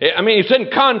 I mean, it's in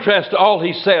contrast to all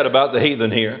he said about the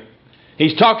heathen here.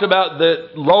 He's talked about the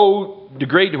low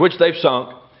degree to which they've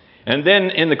sunk. And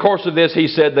then in the course of this, he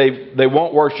said they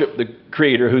won't worship the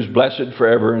Creator who's blessed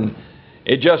forever. And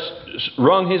it just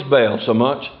rung his bell so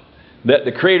much that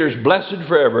the Creator's blessed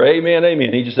forever. Amen,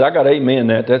 amen. He just said, I got amen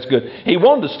that. That's good. He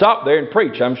wanted to stop there and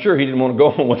preach. I'm sure he didn't want to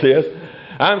go on with this.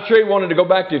 I'm sure he wanted to go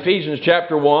back to Ephesians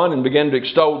chapter 1 and begin to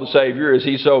extol the Savior as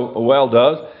he so well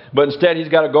does. But instead he's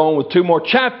got to go on with 2 more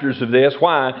chapters of this.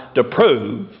 Why? To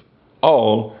prove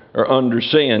all are under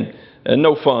sin. And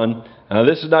no fun.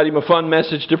 This is not even a fun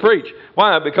message to preach.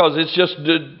 Why? Because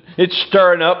it's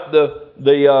stirring up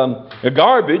the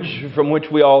garbage from which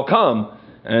we all come,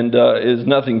 and is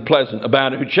nothing pleasant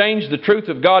about it. Who changed the truth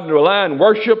of God into a lie and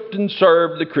worshipped and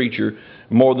served the creature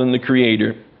more than the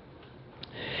Creator.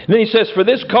 And then he says, for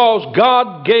this cause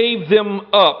God gave them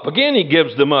up. Again, he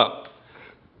gives them up.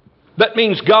 That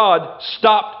means God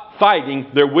stopped fighting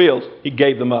their wills. He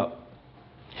gave them up.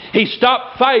 He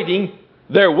stopped fighting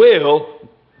their will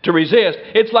to resist.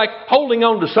 It's like holding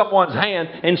on to someone's hand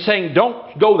and saying,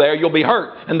 don't go there, you'll be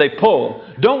hurt. And they pull.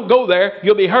 Don't go there,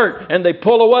 you'll be hurt. And they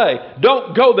pull away.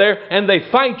 Don't go there, and they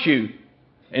fight you.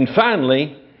 And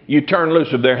finally, you turn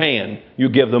loose of their hand. You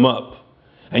give them up.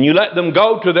 And you let them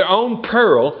go to their own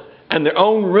peril and their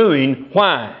own ruin.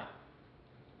 Why?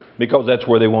 Because that's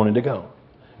where they wanted to go.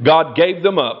 God gave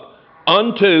them up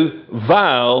unto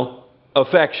vile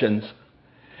affections.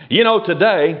 You know,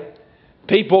 today,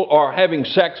 people are having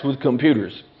sex with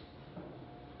computers.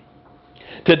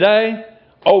 Today,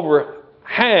 over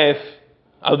half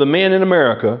of the men in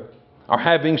America are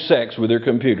having sex with their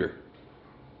computer.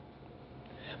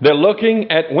 They're looking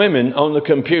at women on the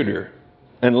computer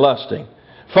and lusting.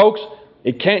 Folks,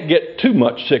 it can't get too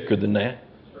much sicker than that.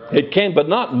 It can, but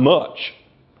not much.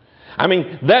 I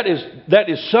mean, that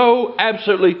is so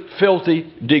absolutely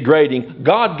filthy, degrading.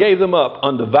 God gave them up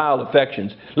unto vile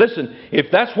affections. Listen, if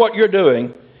that's what you're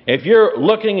doing, if you're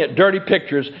looking at dirty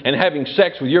pictures and having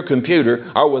sex with your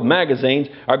computer or with magazines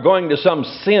or going to some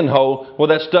sin hole where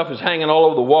that stuff is hanging all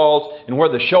over the walls and where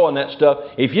they're showing that stuff,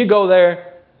 if you go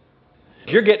there,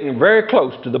 you're getting very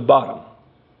close to the bottom.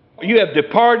 You have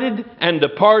departed and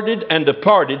departed and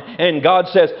departed, and God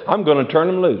says, I'm going to turn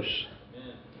them loose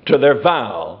to their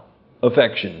vile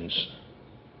affections.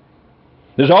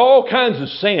 There's all kinds of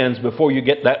sins before you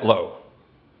get that low.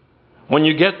 When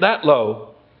you get that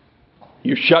low,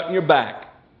 You're shutting your back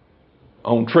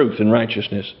on truth and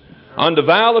righteousness. Unto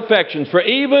vile affections, for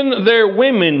even their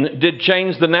women did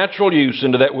change the natural use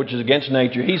into that which is against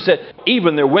nature. He said,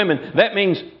 even their women. That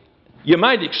means you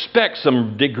might expect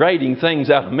some degrading things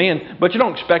out of men, but you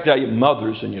don't expect out of your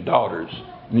mothers and your daughters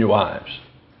and your wives.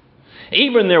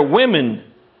 Even their women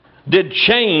did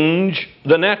change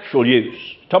the natural use.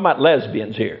 Talking about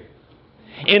lesbians here.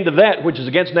 Into that which is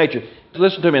against nature.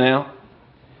 Listen to me now.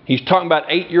 He's talking about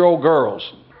 8-year-old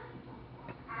girls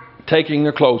taking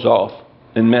their clothes off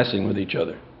and messing with each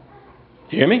other.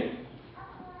 You hear me?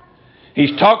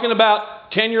 He's talking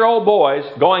about 10-year-old boys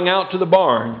going out to the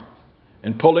barn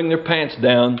and pulling their pants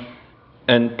down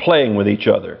and playing with each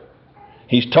other.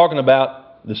 He's talking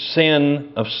about the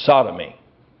sin of sodomy,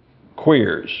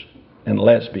 queers, and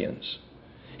lesbians.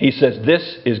 He says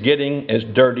this is getting as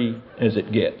dirty as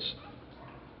it gets.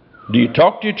 Do you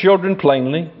talk to your children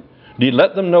plainly? Do you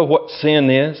let them know what sin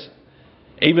is?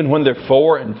 Even when they're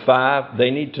 4 and 5,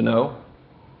 they need to know,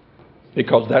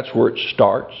 because that's where it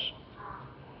starts.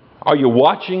 Are you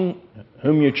watching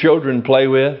whom your children play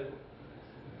with?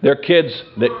 There are kids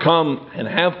that come and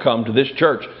have come to this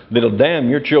church that'll damn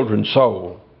your children's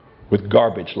soul with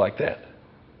garbage like that.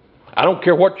 I don't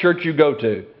care what church you go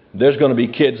to, there's going to be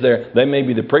kids there. They may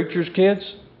be the preacher's kids.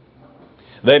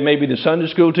 They may be the Sunday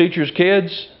school teacher's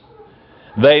kids.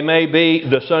 They may be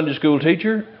the Sunday school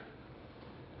teacher,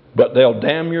 but they'll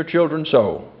damn your children's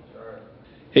soul.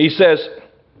 He says,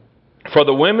 for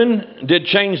the women did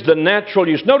change the natural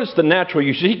use. Notice the natural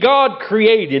use. See, God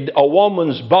created a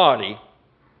woman's body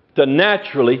to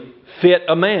naturally fit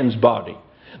a man's body.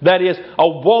 That is, a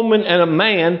woman and a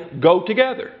man go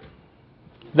together.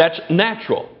 That's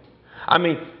natural. I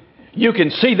mean, you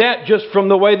can see that just from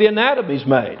the way the anatomy's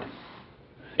made.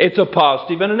 It's a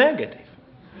positive and a negative.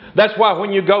 That's why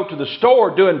when you go to the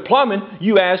store doing plumbing,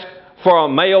 you ask for a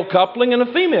male coupling and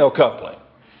a female coupling.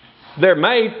 They're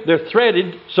made, they're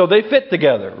threaded, so they fit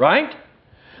together, right?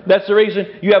 That's the reason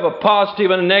you have a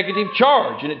positive and a negative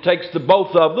charge. And it takes the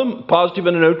both of them, positive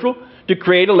and a neutral, to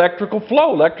create electrical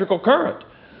flow, electrical current.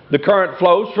 The current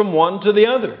flows from one to the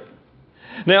other.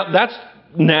 Now, that's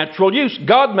natural use.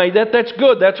 God made that. That's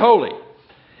good. That's holy.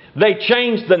 They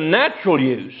changed the natural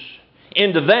use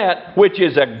into that which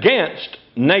is against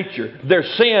nature. Their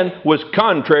sin was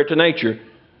contrary to nature.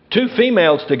 2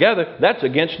 females together, that's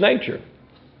against nature.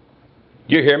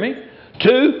 You hear me?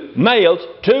 2 males,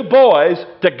 2 boys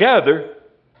together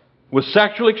with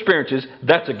sexual experiences,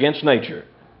 that's against nature.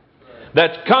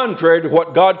 That's contrary to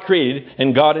what God created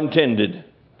and God intended.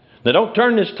 Now don't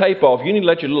turn this tape off. You need to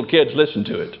let your little kids listen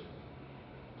to it.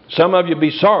 Some of you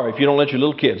be sorry if you don't let your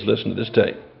little kids listen to this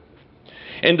tape.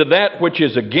 Into that which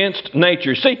is against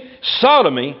nature. See,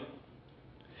 sodomy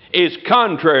is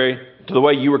contrary to the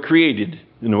way you were created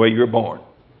and the way you were born.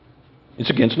 It's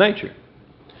against nature.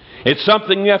 It's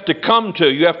something you have to come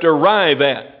to. You have to arrive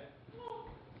at.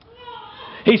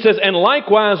 He says, and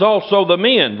likewise also the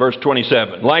men, verse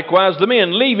 27. Likewise the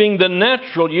men, leaving the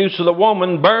natural use of the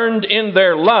woman, burned in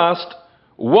their lust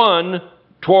one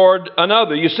toward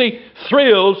another. You see,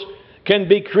 thrills can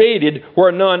be created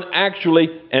where none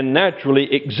actually and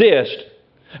naturally exist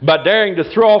by daring to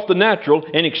throw off the natural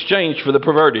in exchange for the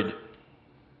perverted.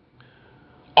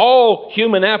 All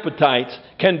human appetites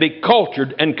can be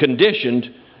cultured and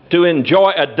conditioned to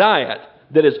enjoy a diet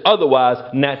that is otherwise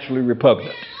naturally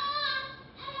repugnant.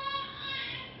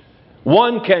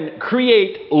 One can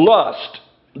create lust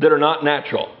that are not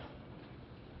natural.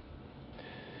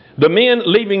 The men,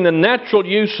 leaving the natural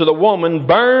use of the woman,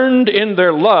 burned in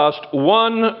their lust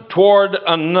one toward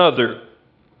another.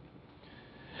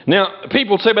 Now,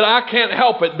 people say, but I can't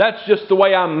help it. That's just the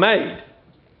way I'm made.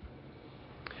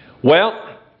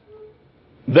 Well,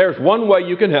 there's one way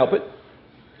you can help it.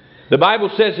 The Bible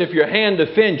says if your hand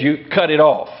offends you, cut it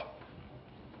off.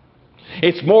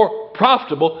 It's more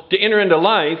profitable to enter into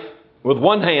life with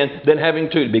one hand than having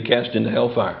 2 to be cast into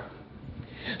hellfire.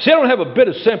 See, I don't have a bit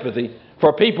of sympathy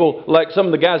for people like some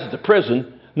of the guys at the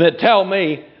prison that tell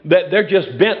me that they're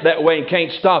just bent that way and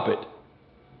can't stop it.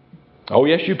 Oh,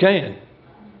 yes, you can.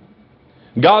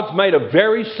 God's made a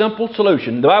very simple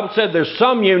solution. The Bible said there's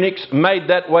some eunuchs made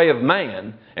that way of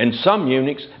man, and some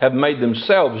eunuchs have made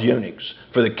themselves eunuchs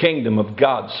for the kingdom of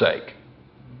God's sake.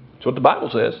 That's what the Bible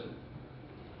says.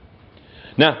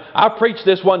 Now, I preached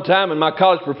this one time, and my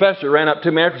college professor ran up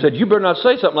to me after and said, you better not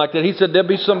say something like that. He said, there'll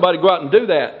be somebody go out and do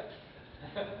that.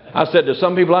 I said, there's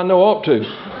some people I know ought to.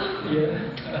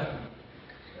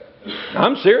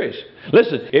 I'm serious.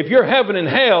 Listen, if your heaven and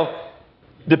hell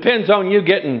depends on you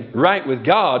getting right with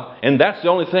God, and that's the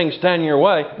only thing standing in your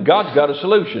way, God's got a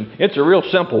solution. It's a real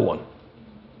simple one.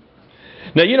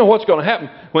 Now, you know what's going to happen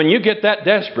when you get that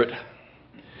desperate.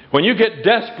 When you get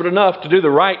desperate enough to do the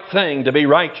right thing, to be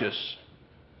righteous,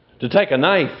 to take a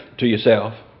knife to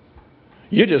yourself,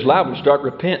 you're just liable to start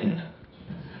repenting.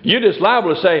 You're just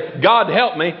liable to say, God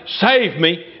help me, save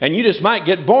me, and you just might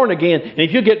get born again. And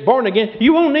if you get born again,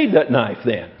 you won't need that knife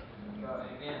then.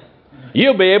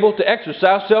 You'll be able to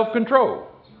exercise self-control.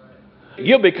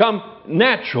 You'll become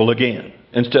natural again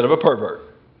instead of a pervert.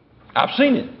 I've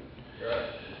seen it.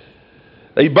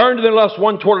 They burned in their lust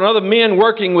one toward another, men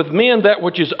working with men that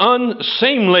which is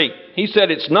unseemly. He said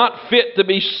it's not fit to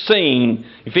be seen.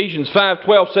 Ephesians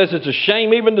 5:12 says it's a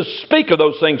shame even to speak of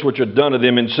those things which are done of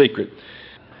them in secret.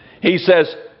 He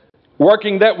says,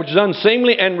 working that which is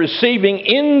unseemly and receiving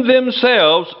in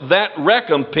themselves that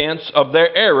recompense of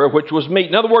their error which was meet.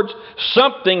 In other words,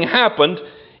 something happened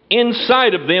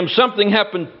inside of them. Something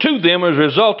happened to them as a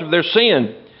result of their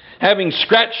sin. Having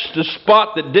scratched the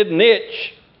spot that didn't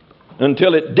itch,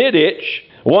 until it did itch,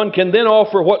 one can then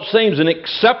offer what seems an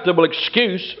acceptable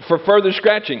excuse for further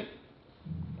scratching.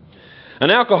 An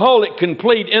alcoholic can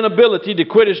plead inability to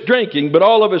quit his drinking, but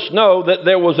all of us know that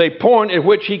there was a point at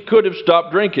which he could have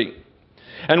stopped drinking.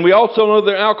 And we also know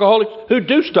there are alcoholics who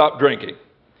do stop drinking.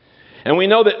 And we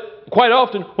know that quite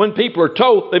often when people are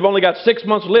told they've only got 6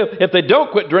 months to live, if they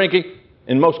don't quit drinking,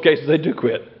 in most cases they do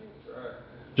quit.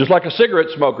 Just like a cigarette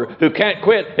smoker who can't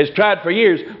quit, has tried for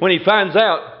years, when he finds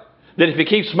out that if he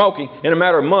keeps smoking, in a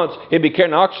matter of months, he'll be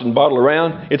carrying an oxygen bottle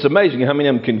around. It's amazing how many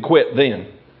of them can quit then.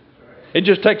 It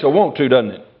just takes a want to,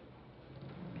 doesn't it?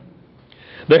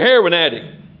 The heroin addict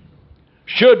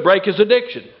should break his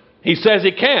addiction. He says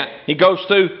he can't. He goes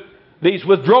through these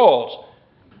withdrawals.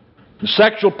 The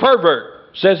sexual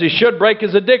pervert says he should break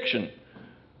his addiction.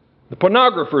 The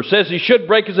pornographer says he should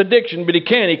break his addiction, but he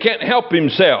can't. He can't help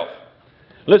himself.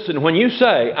 Listen, when you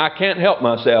say, I can't help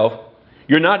myself,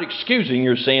 you're not excusing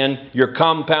your sin, you're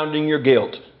compounding your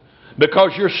guilt.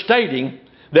 Because you're stating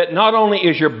that not only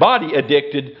is your body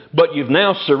addicted, but you've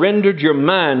now surrendered your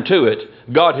mind to it.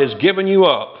 God has given you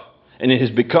up, and it has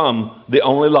become the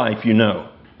only life you know.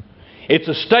 It's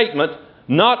a statement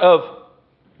not of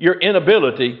your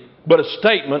inability, but a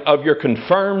statement of your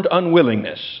confirmed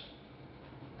unwillingness.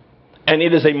 And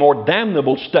it is a more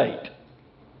damnable state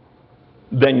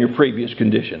than your previous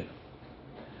condition.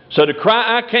 So to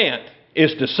cry, I can't,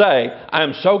 is to say, I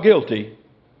am so guilty,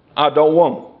 I don't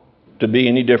want to be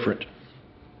any different.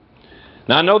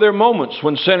 Now, I know there are moments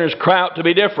when sinners cry out to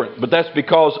be different, but that's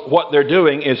because what they're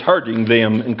doing is hurting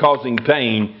them and causing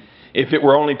pain. If it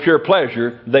were only pure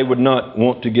pleasure, they would not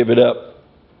want to give it up.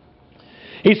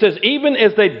 He says, even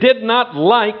as they did not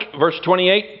like, verse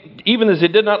 28, even as they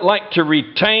did not like to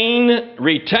retain,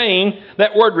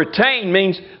 that word retain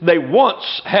means they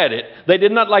once had it. They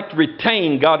did not like to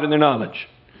retain God in their knowledge.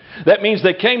 That means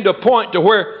they came to a point to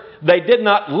where they did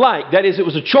not like, that is, it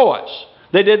was a choice.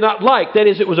 They did not like, that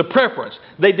is, it was a preference.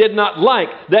 They did not like,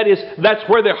 that is, that's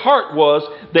where their heart was.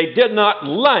 They did not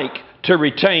like to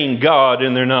retain God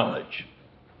in their knowledge.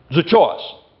 It was a choice.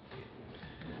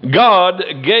 God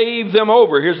gave them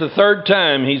over. Here's the third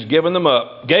time He's given them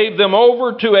up. Gave them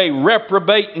over to a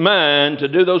reprobate mind to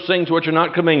do those things which are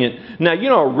not convenient. Now, you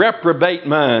know, a reprobate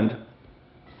mind.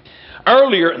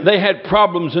 Earlier, they had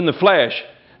problems in the flesh.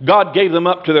 God gave them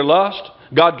up to their lust.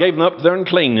 God gave them up to their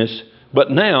uncleanness. But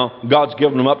now, God's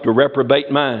given them up to a reprobate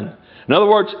mind. In other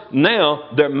words, now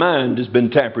their mind has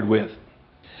been tampered with.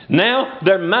 Now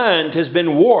their mind has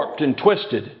been warped and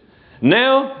twisted.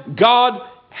 Now God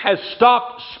has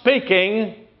stopped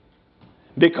speaking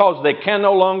because they can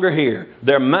no longer hear.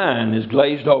 Their mind is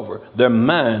glazed over. Their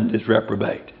mind is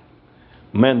reprobate.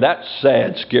 Man, that's a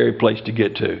sad, scary place to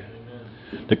get to.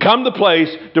 To come to the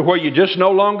place to where you just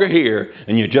no longer hear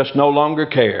and you just no longer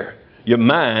care. Your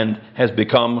mind has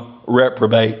become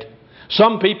reprobate.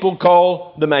 Some people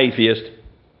call them atheists.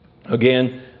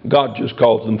 Again, God just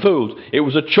calls them fools. It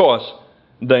was a choice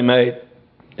they made.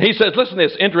 He says, listen to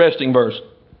this interesting verse.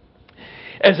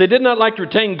 As they did not like to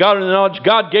retain God in the knowledge,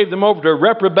 God gave them over to a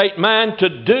reprobate mind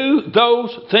to do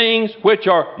those things which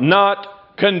are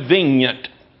not convenient.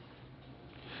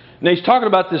 Now he's talking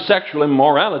about this sexual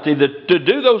immorality, that to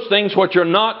do those things which are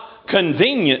not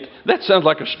convenient. That sounds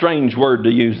like a strange word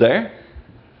to use there.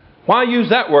 Why use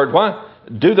that word? Why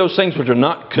do those things which are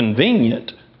not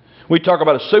convenient? We talk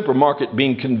about a supermarket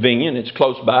being convenient. It's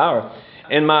close by.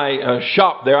 In my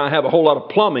shop there, I have a whole lot of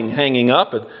plumbing hanging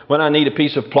up. And when I need a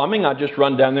piece of plumbing, I just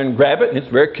run down there and grab it. And it's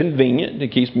very convenient.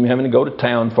 It keeps me having to go to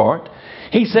town for it.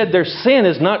 He said their sin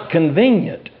is not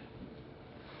convenient.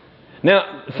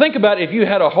 Now, think about if you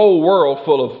had a whole world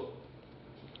full of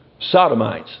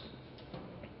sodomites.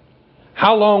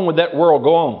 How long would that world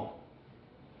go on?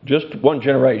 just one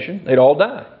generation, they'd all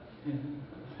die.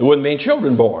 There wouldn't be any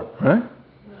children born, right?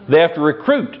 They have to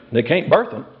recruit. They can't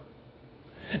birth them.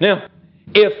 Now,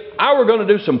 if I were going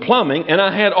to do some plumbing and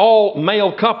I had all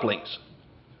male couplings,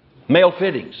 male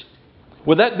fittings,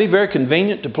 would that be very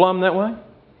convenient to plumb that way?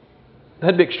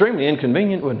 That'd be extremely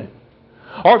inconvenient, wouldn't it?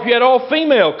 Or if you had all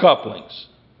female couplings,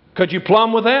 could you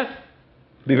plumb with that?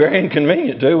 It'd be very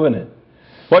inconvenient too, wouldn't it?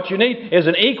 What you need is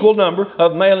an equal number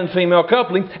of male and female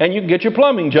couplings, and you can get your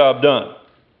plumbing job done.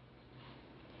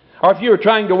 Or if you were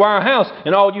trying to wire a house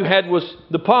and all you had was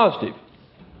the positive,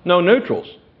 no neutrals,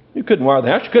 you couldn't wire the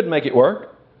house. You couldn't make it work.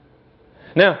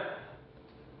 Now,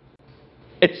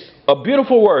 it's a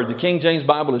beautiful word the King James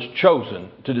Bible has chosen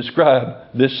to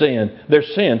describe this sin. Their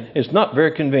sin is not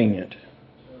very convenient.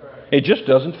 It just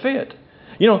doesn't fit.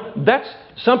 You know, that's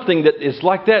something that is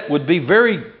like that would be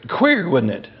very queer,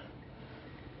 wouldn't it?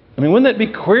 I mean, wouldn't that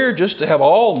be queer just to have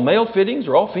all male fittings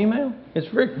or all female? It's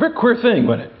a very, very queer thing,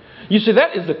 wouldn't it? You see,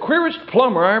 that is the queerest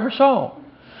plumber I ever saw.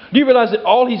 Do you realize that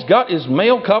all he's got is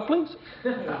male couplings?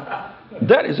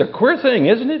 That is a queer thing,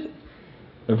 isn't it?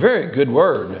 A very good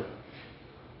word.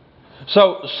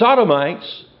 So,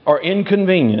 sodomites are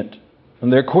inconvenient,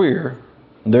 and they're queer,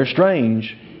 and they're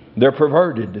strange, they're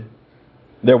perverted,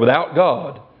 they're without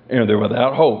God, and they're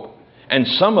without hope. And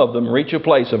some of them reach a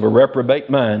place of a reprobate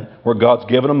mind where God's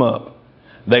given them up.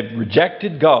 They've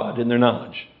rejected God in their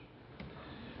knowledge.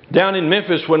 Down in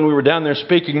Memphis, when we were down there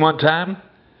speaking one time,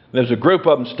 there's a group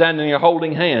of them standing there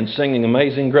holding hands, singing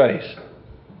Amazing Grace.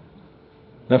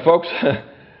 Now, folks,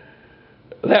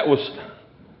 that was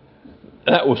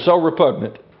so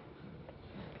repugnant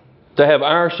to have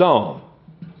our song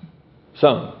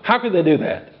sung. How could they do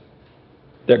that?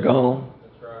 They're gone.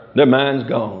 That's right. Their mind's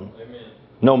gone. Amen.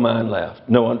 No mind left.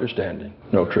 No understanding.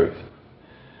 No truth.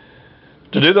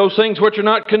 To do those things which are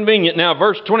not convenient. Now,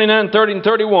 verse 29, 30, and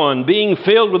 31. Being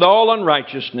filled with all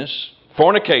unrighteousness,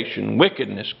 fornication,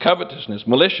 wickedness, covetousness,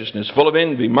 maliciousness, full of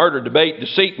envy, murder, debate,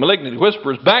 deceit, malignity,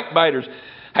 whisperers, backbiters,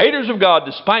 haters of God,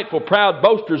 despiteful, proud,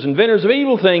 boasters, inventors of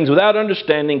evil things, without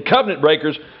understanding, covenant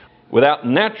breakers, without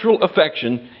natural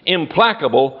affection,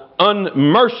 implacable,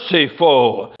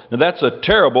 unmerciful. Now that's a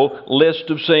terrible list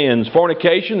of sins.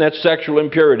 Fornication, that's sexual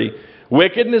impurity.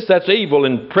 Wickedness, that's evil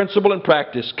in principle and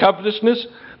practice. Covetousness,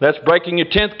 that's breaking your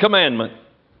 10th commandment.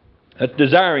 That's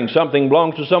desiring something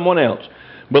belongs to someone else.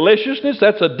 Maliciousness,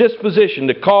 that's a disposition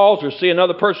to cause or see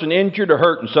another person injured or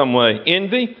hurt in some way.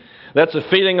 Envy, that's a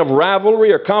feeling of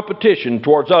rivalry or competition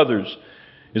towards others.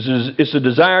 It's a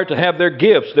desire to have their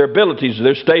gifts, their abilities,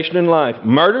 their station in life.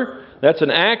 Murder, that's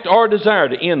an act or desire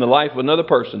to end the life of another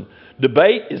person.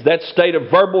 Debate is that state of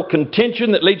verbal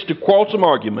contention that leads to quarrelsome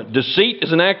argument. Deceit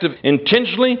is an act of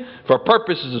intentionally, for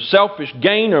purposes of selfish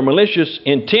gain or malicious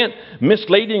intent,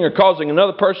 misleading or causing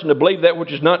another person to believe that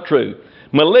which is not true.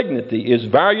 Malignity is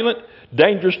virulent,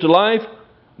 dangerous to life.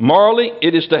 Morally,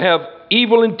 it is to have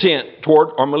evil intent toward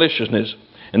or maliciousness.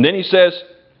 And then he says,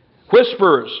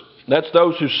 whisperers, that's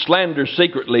those who slander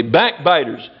secretly.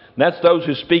 Backbiters, that's those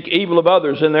who speak evil of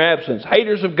others in their absence.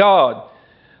 Haters of God,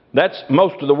 that's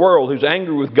most of the world who's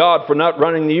angry with God for not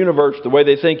running the universe the way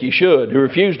they think He should, who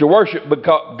refuse to worship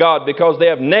God because they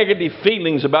have negative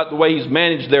feelings about the way He's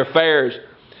managed their affairs.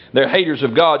 They're haters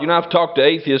of God. You know, I've talked to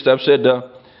atheists. I've said,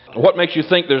 what makes you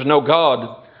think there's no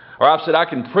God? Or I've said, I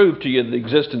can prove to you the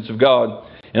existence of God.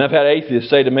 And I've had atheists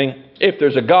say to me, if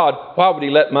there's a God, why would He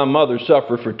let my mother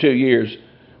suffer for 2 years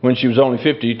when she was only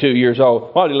 52 years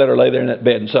old? Why would He let her lay there in that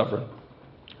bed and suffer?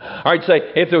 Or I'd say,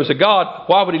 if there was a God,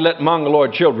 why would He let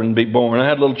Mongoloid children be born? I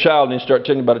had a little child and He started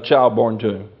telling me about a child born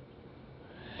to him.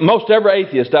 Most every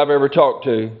atheist I've ever talked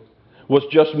to was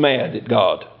just mad at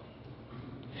God.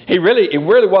 It really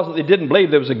wasn't they didn't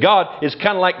believe there was a God. It's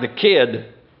kind of like the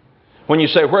kid. When you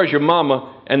say, where's your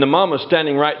mama? And the mama's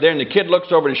standing right there, and the kid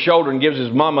looks over his shoulder and gives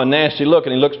his mama a nasty look,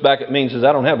 and he looks back at me and says,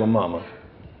 I don't have a mama.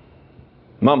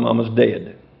 My mama's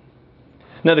dead.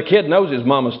 Now the kid knows his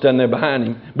mama's standing there behind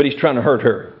him, but he's trying to hurt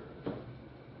her.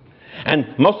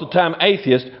 And most of the time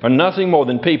atheists are nothing more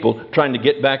than people trying to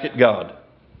get back at God.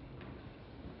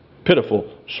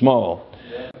 Pitiful, small.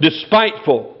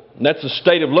 Despiteful, that's a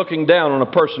state of looking down on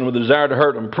a person with a desire to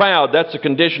hurt them. Proud, that's a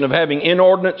condition of having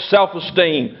inordinate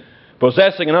self-esteem.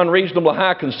 Possessing an unreasonable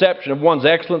high conception of one's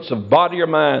excellence of body or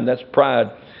mind, that's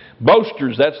pride.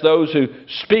 Boasters, that's those who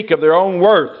speak of their own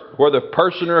worth, whether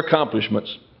person or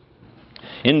accomplishments.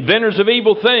 Inventors of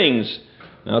evil things.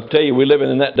 Now, I'll tell you, we live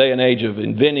in that day and age of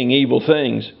inventing evil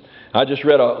things. I just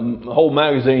read a whole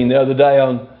magazine the other day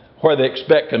on where they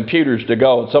expect computers to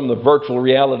go and some of the virtual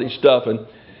reality stuff. And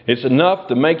it's enough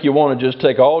to make you want to just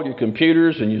take all your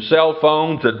computers and your cell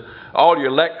phones and all your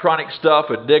electronic stuff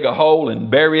and dig a hole and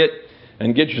bury it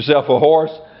and get yourself a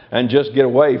horse and just get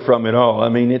away from it all. I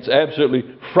mean, it's absolutely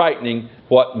frightening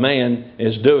what man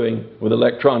is doing with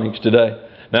electronics today.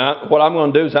 Now, what I'm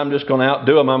going to do is I'm just going to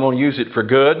outdo them. I'm going to use it for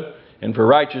good and for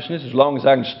righteousness as long as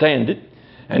I can stand it,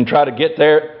 and try to get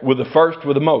there with the first,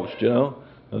 with the most,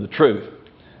 of the truth.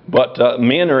 But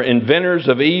men are inventors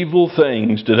of evil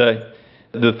things today.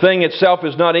 The thing itself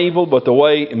is not evil, but the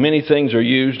way many things are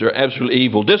used are absolutely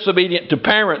evil. Disobedient to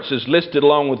parents is listed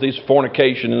along with these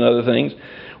fornication and other things.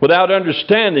 Without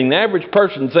understanding, the average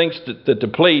person thinks that to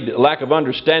plead lack of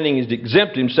understanding is to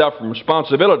exempt himself from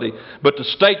responsibility. But to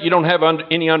state you don't have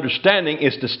any understanding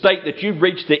is to state that you've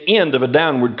reached the end of a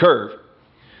downward curve.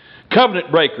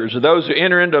 Covenant breakers are those who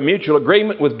enter into a mutual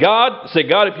agreement with God, say,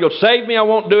 God, if you'll save me, I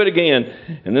won't do it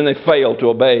again. And then they fail to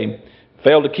obey Him,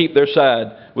 fail to keep their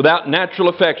side. Without natural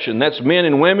affection, that's men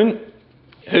and women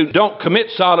who don't commit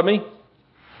sodomy,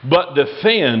 but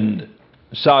defend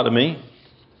sodomy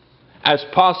as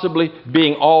possibly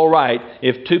being all right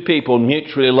if two people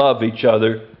mutually love each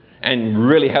other and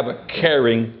really have a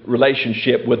caring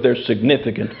relationship with their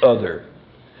significant other.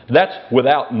 That's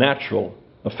without natural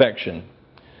affection.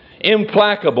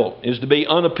 Implacable is to be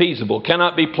unappeasable,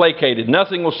 cannot be placated,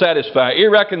 nothing will satisfy,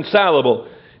 irreconcilable,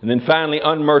 and then finally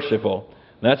unmerciful.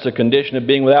 That's a condition of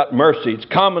being without mercy. It's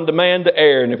common to man to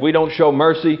err, and if we don't show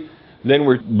mercy, then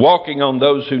we're walking on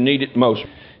those who need it most.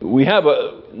 We have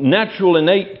a natural,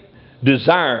 innate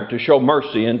desire to show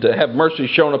mercy and to have mercy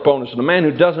shown upon us. And a man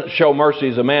who doesn't show mercy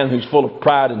is a man who's full of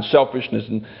pride and selfishness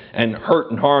and hurt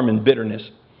and harm and bitterness.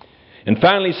 And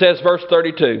finally says, verse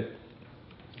 32,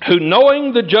 who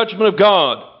knowing the judgment of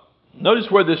God, notice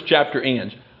where this chapter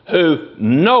ends, who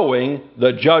knowing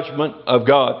the judgment of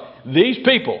God. These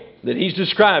people that he's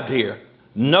described here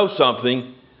know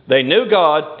something. They knew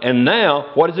God, and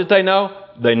now, what is it they know?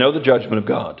 They know the judgment of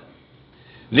God.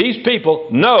 These people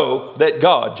know that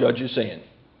God judges sin.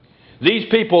 These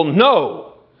people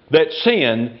know that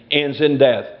sin ends in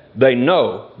death. They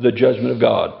know the judgment of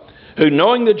God. Who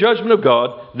knowing the judgment of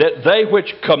God, that they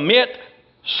which commit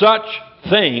such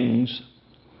things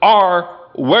are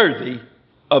worthy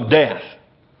of death.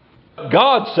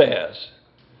 God says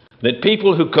that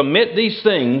people who commit these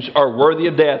things are worthy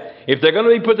of death. If they're going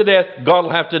to be put to death, God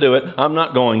will have to do it. I'm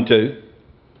not going to.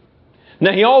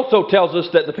 Now, he also tells us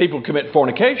that the people who commit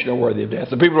fornication are worthy of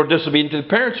death. The people who are disobedient to the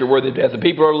parents are worthy of death. The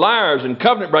people who are liars and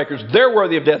covenant breakers, they're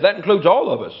worthy of death. That includes all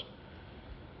of us.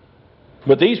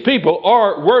 But these people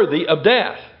are worthy of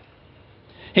death.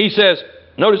 He says,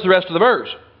 notice the rest of the verse,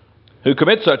 who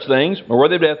commit such things are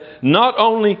worthy of death, not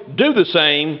only do the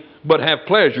same, but have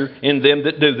pleasure in them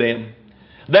that do them.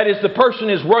 That is, the person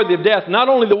is worthy of death. Not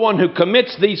only the one who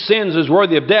commits these sins is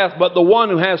worthy of death, but the one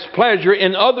who has pleasure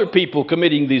in other people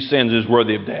committing these sins is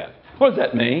worthy of death. What does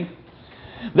that mean?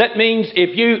 That means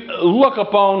if you look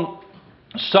upon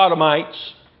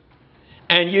sodomites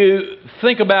and you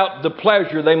think about the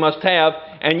pleasure they must have,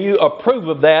 and you approve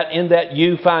of that in that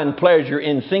you find pleasure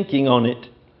in thinking on it,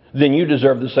 then you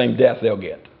deserve the same death they'll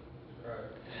get.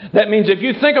 That means if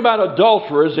you think about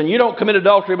adulterers and you don't commit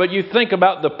adultery, but you think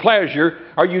about the pleasure,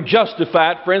 or you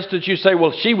justify it. For instance, you say,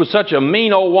 well, she was such a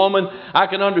mean old woman, I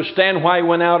can understand why he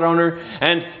went out on her,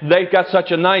 and they've got such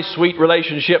a nice, sweet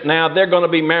relationship now. They're going to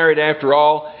be married after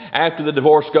all, after the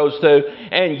divorce goes through.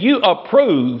 And you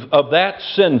approve of that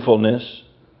sinfulness,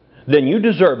 then you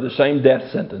deserve the same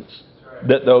death sentence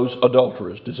that those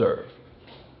adulterers deserve.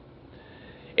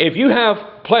 If you have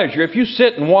pleasure, if you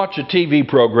sit and watch a TV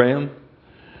program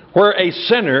where a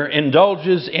sinner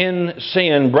indulges in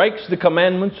sin, breaks the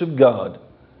commandments of God,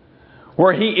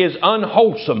 where he is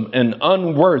unwholesome and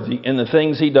unworthy in the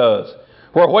things he does,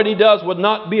 where what he does would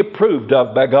not be approved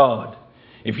of by God.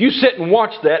 If you sit and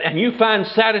watch that and you find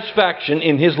satisfaction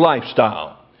in his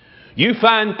lifestyle, you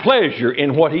find pleasure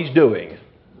in what he's doing,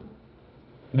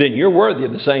 then you're worthy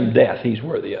of the same death he's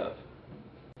worthy of.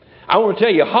 I want to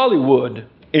tell you, Hollywood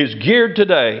is geared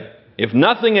today, if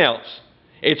nothing else,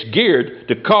 it's geared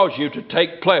to cause you to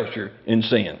take pleasure in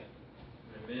sin.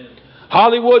 Amen.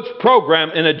 Hollywood's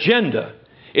program and agenda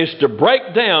is to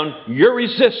break down your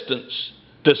resistance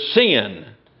to sin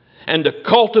and to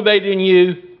cultivate in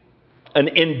you an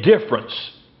indifference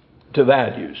to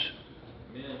values.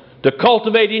 Amen. To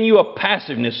cultivate in you a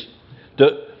passiveness,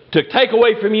 to take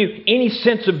away from you any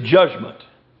sense of judgment,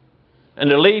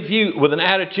 and to leave you with an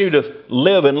attitude of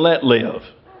live and let live.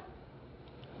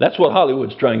 That's what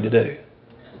Hollywood's trying to do.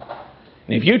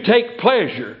 And if you take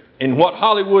pleasure in what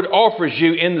Hollywood offers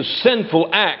you in the sinful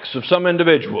acts of some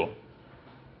individual,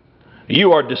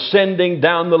 you are descending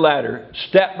down the ladder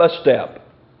step by step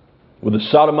with a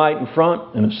sodomite in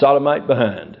front and a sodomite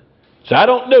behind. So I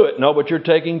don't do it. No, but you're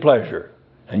taking pleasure,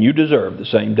 and you deserve the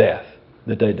same death.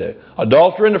 that they do.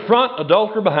 Adultery in the front,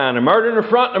 adultery behind. A murder in the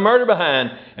front, a murder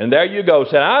behind. And there you go,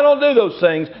 saying, I don't do those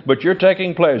things, but you're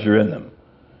taking pleasure in them.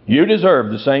 You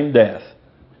deserve the same death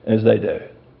as they do.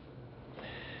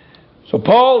 So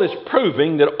Paul is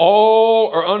proving that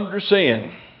all are under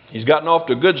sin. He's gotten off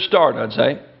to a good start, I'd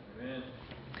say.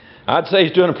 I'd say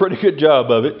he's doing a pretty good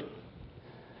job of it.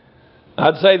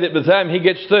 I'd say that by the time he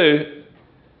gets through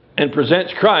and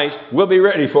presents Christ, we'll be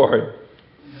ready for him.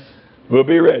 We'll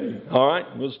be ready. All right?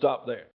 We'll stop there.